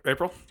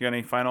 April, do you got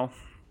any final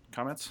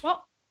comments?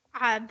 Well,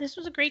 this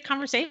was a great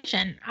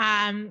conversation.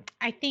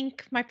 I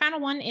think my final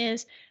one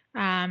is,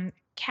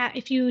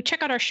 if you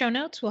check out our show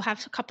notes, we'll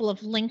have a couple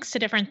of links to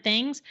different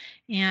things.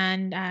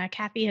 And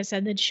Kathy has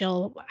said that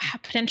she'll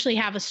potentially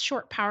have a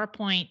short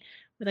PowerPoint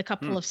with a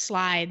couple of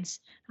slides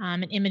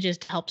and images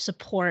to help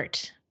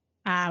support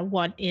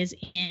what is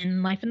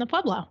in Life in the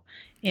Pueblo,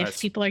 if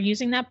people are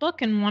using that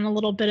book and want a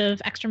little bit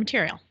of extra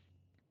material.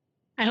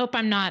 I hope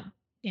I'm not,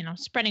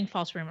 spreading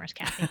false rumors,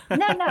 Kathy.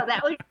 No,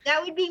 that would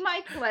be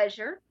my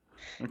pleasure.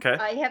 Okay.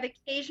 I have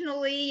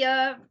occasionally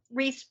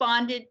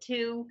responded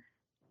to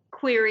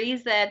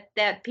queries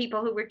that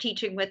people who were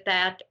teaching with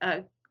that,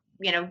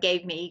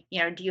 gave me.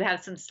 Do you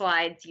have some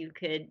slides you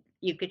could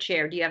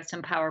share? Do you have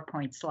some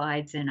PowerPoint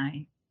slides? And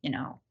I,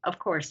 of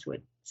course,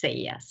 would say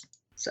yes.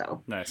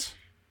 So nice.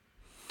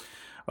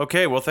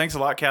 Okay, well, thanks a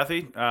lot,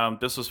 Kathy.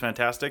 This was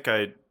fantastic.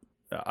 I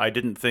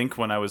didn't think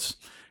when I was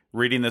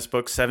reading this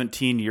book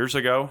 17 years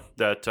ago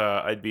that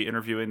I'd be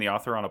interviewing the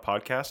author on a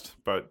podcast,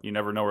 but you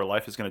never know where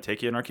life is going to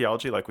take you in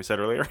archaeology, like we said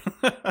earlier.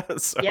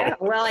 Yeah,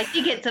 well, I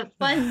think it's a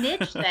fun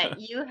niche that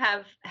you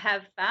have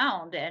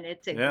found, and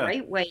it's a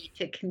great way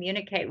to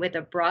communicate with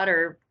a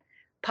broader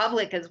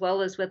public as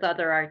well as with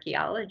other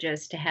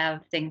archaeologists, to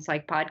have things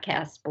like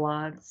podcasts,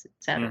 blogs,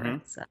 etc. Mm-hmm.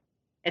 So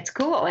it's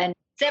cool. And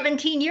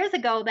 17 years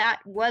ago, that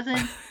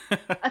wasn't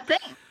a thing.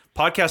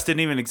 Podcasts didn't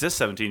even exist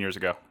 17 years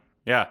ago.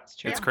 Yeah,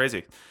 it's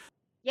crazy.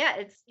 Yeah,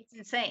 it's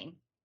insane.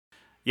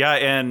 Yeah,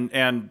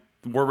 and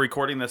we're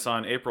recording this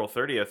on April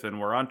 30th, and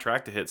we're on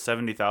track to hit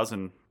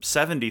 70,000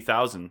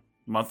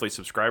 monthly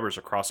subscribers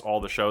across all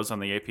the shows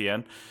on the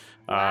APN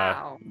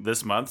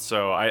this month.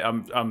 So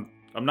I'm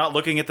not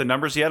looking at the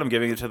numbers yet. I'm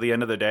giving it to the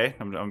end of the day.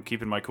 I'm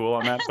keeping my cool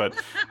on that, but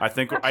I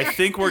think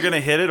we're gonna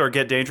hit it or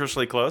get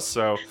dangerously close.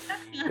 So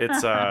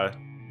it's a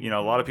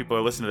lot of people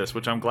are listening to this,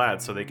 which I'm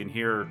glad, so they can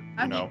hear.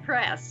 I'm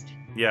impressed.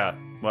 Yeah.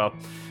 Well,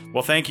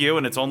 thank you.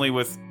 And it's only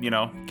with,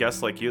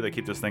 guests like you that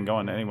keep this thing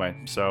going anyway.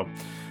 So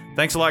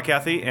thanks a lot,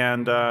 Kathy.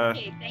 And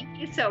hey, thank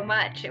you so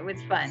much. It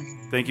was fun.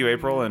 Thank you,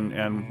 April.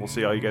 And we'll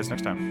see all you guys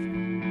next time.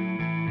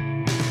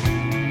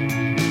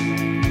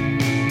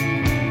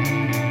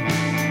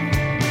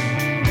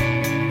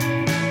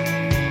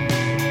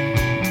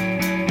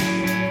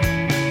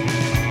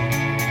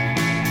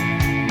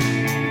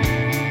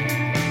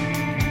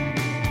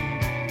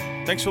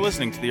 Thanks for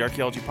listening to the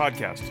Archaeology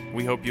Podcast.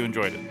 We hope you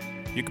enjoyed it.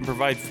 You can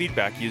provide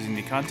feedback using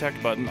the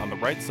contact button on the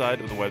right side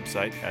of the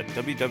website at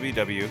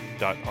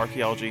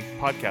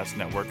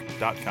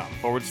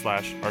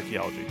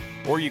www.archaeologypodcastnetwork.com/archaeology.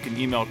 Or you can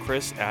email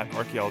Chris at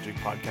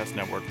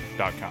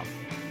archaeologypodcastnetwork.com.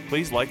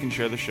 Please like and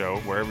share the show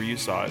wherever you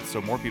saw it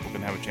so more people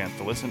can have a chance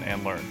to listen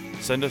and learn.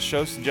 Send us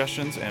show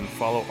suggestions and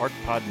follow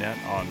ArchPodNet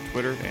on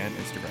Twitter and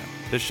Instagram.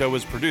 This show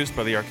was produced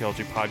by the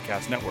Archaeology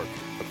Podcast Network.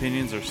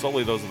 Opinions are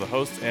solely those of the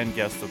hosts and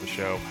guests of the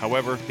show.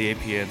 However, the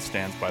APN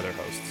stands by their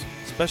hosts.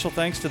 Special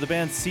thanks to the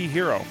band Sea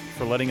Hero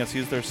for letting us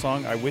use their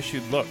song I Wish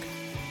You'd Look.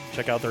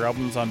 Check out their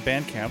albums on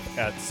Bandcamp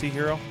at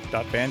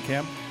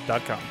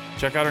seahero.bandcamp.com.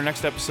 Check out our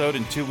next episode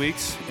in 2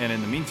 weeks, and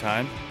in the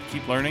meantime,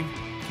 keep learning,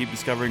 keep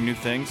discovering new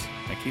things,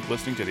 and keep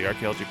listening to the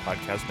Archaeology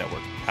Podcast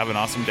Network. Have an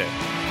awesome day.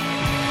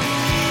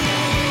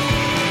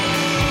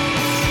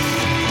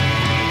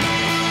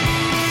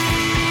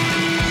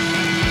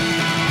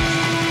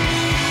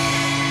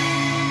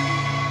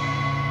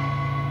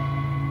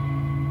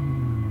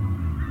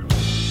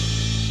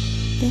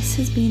 This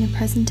has been a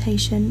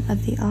presentation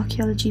of the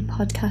Archaeology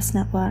Podcast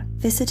Network.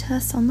 Visit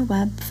us on the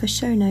web for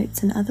show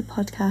notes and other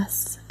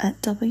podcasts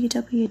at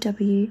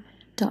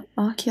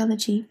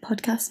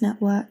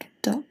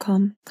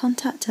www.archaeologypodcastnetwork.com.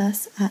 Contact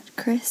us at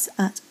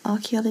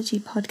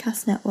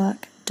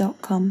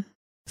chris@archaeologypodcastnetwork.com.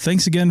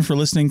 Thanks again for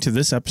listening to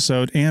this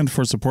episode and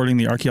for supporting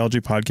the Archaeology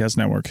Podcast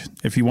Network.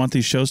 If you want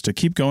these shows to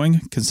keep going,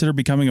 consider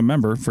becoming a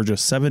member for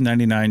just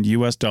 $7.99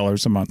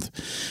 US a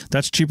month.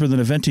 That's cheaper than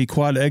a venti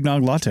quad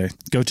eggnog latte.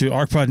 Go to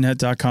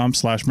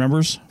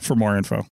arcpodnet.com/members for more info.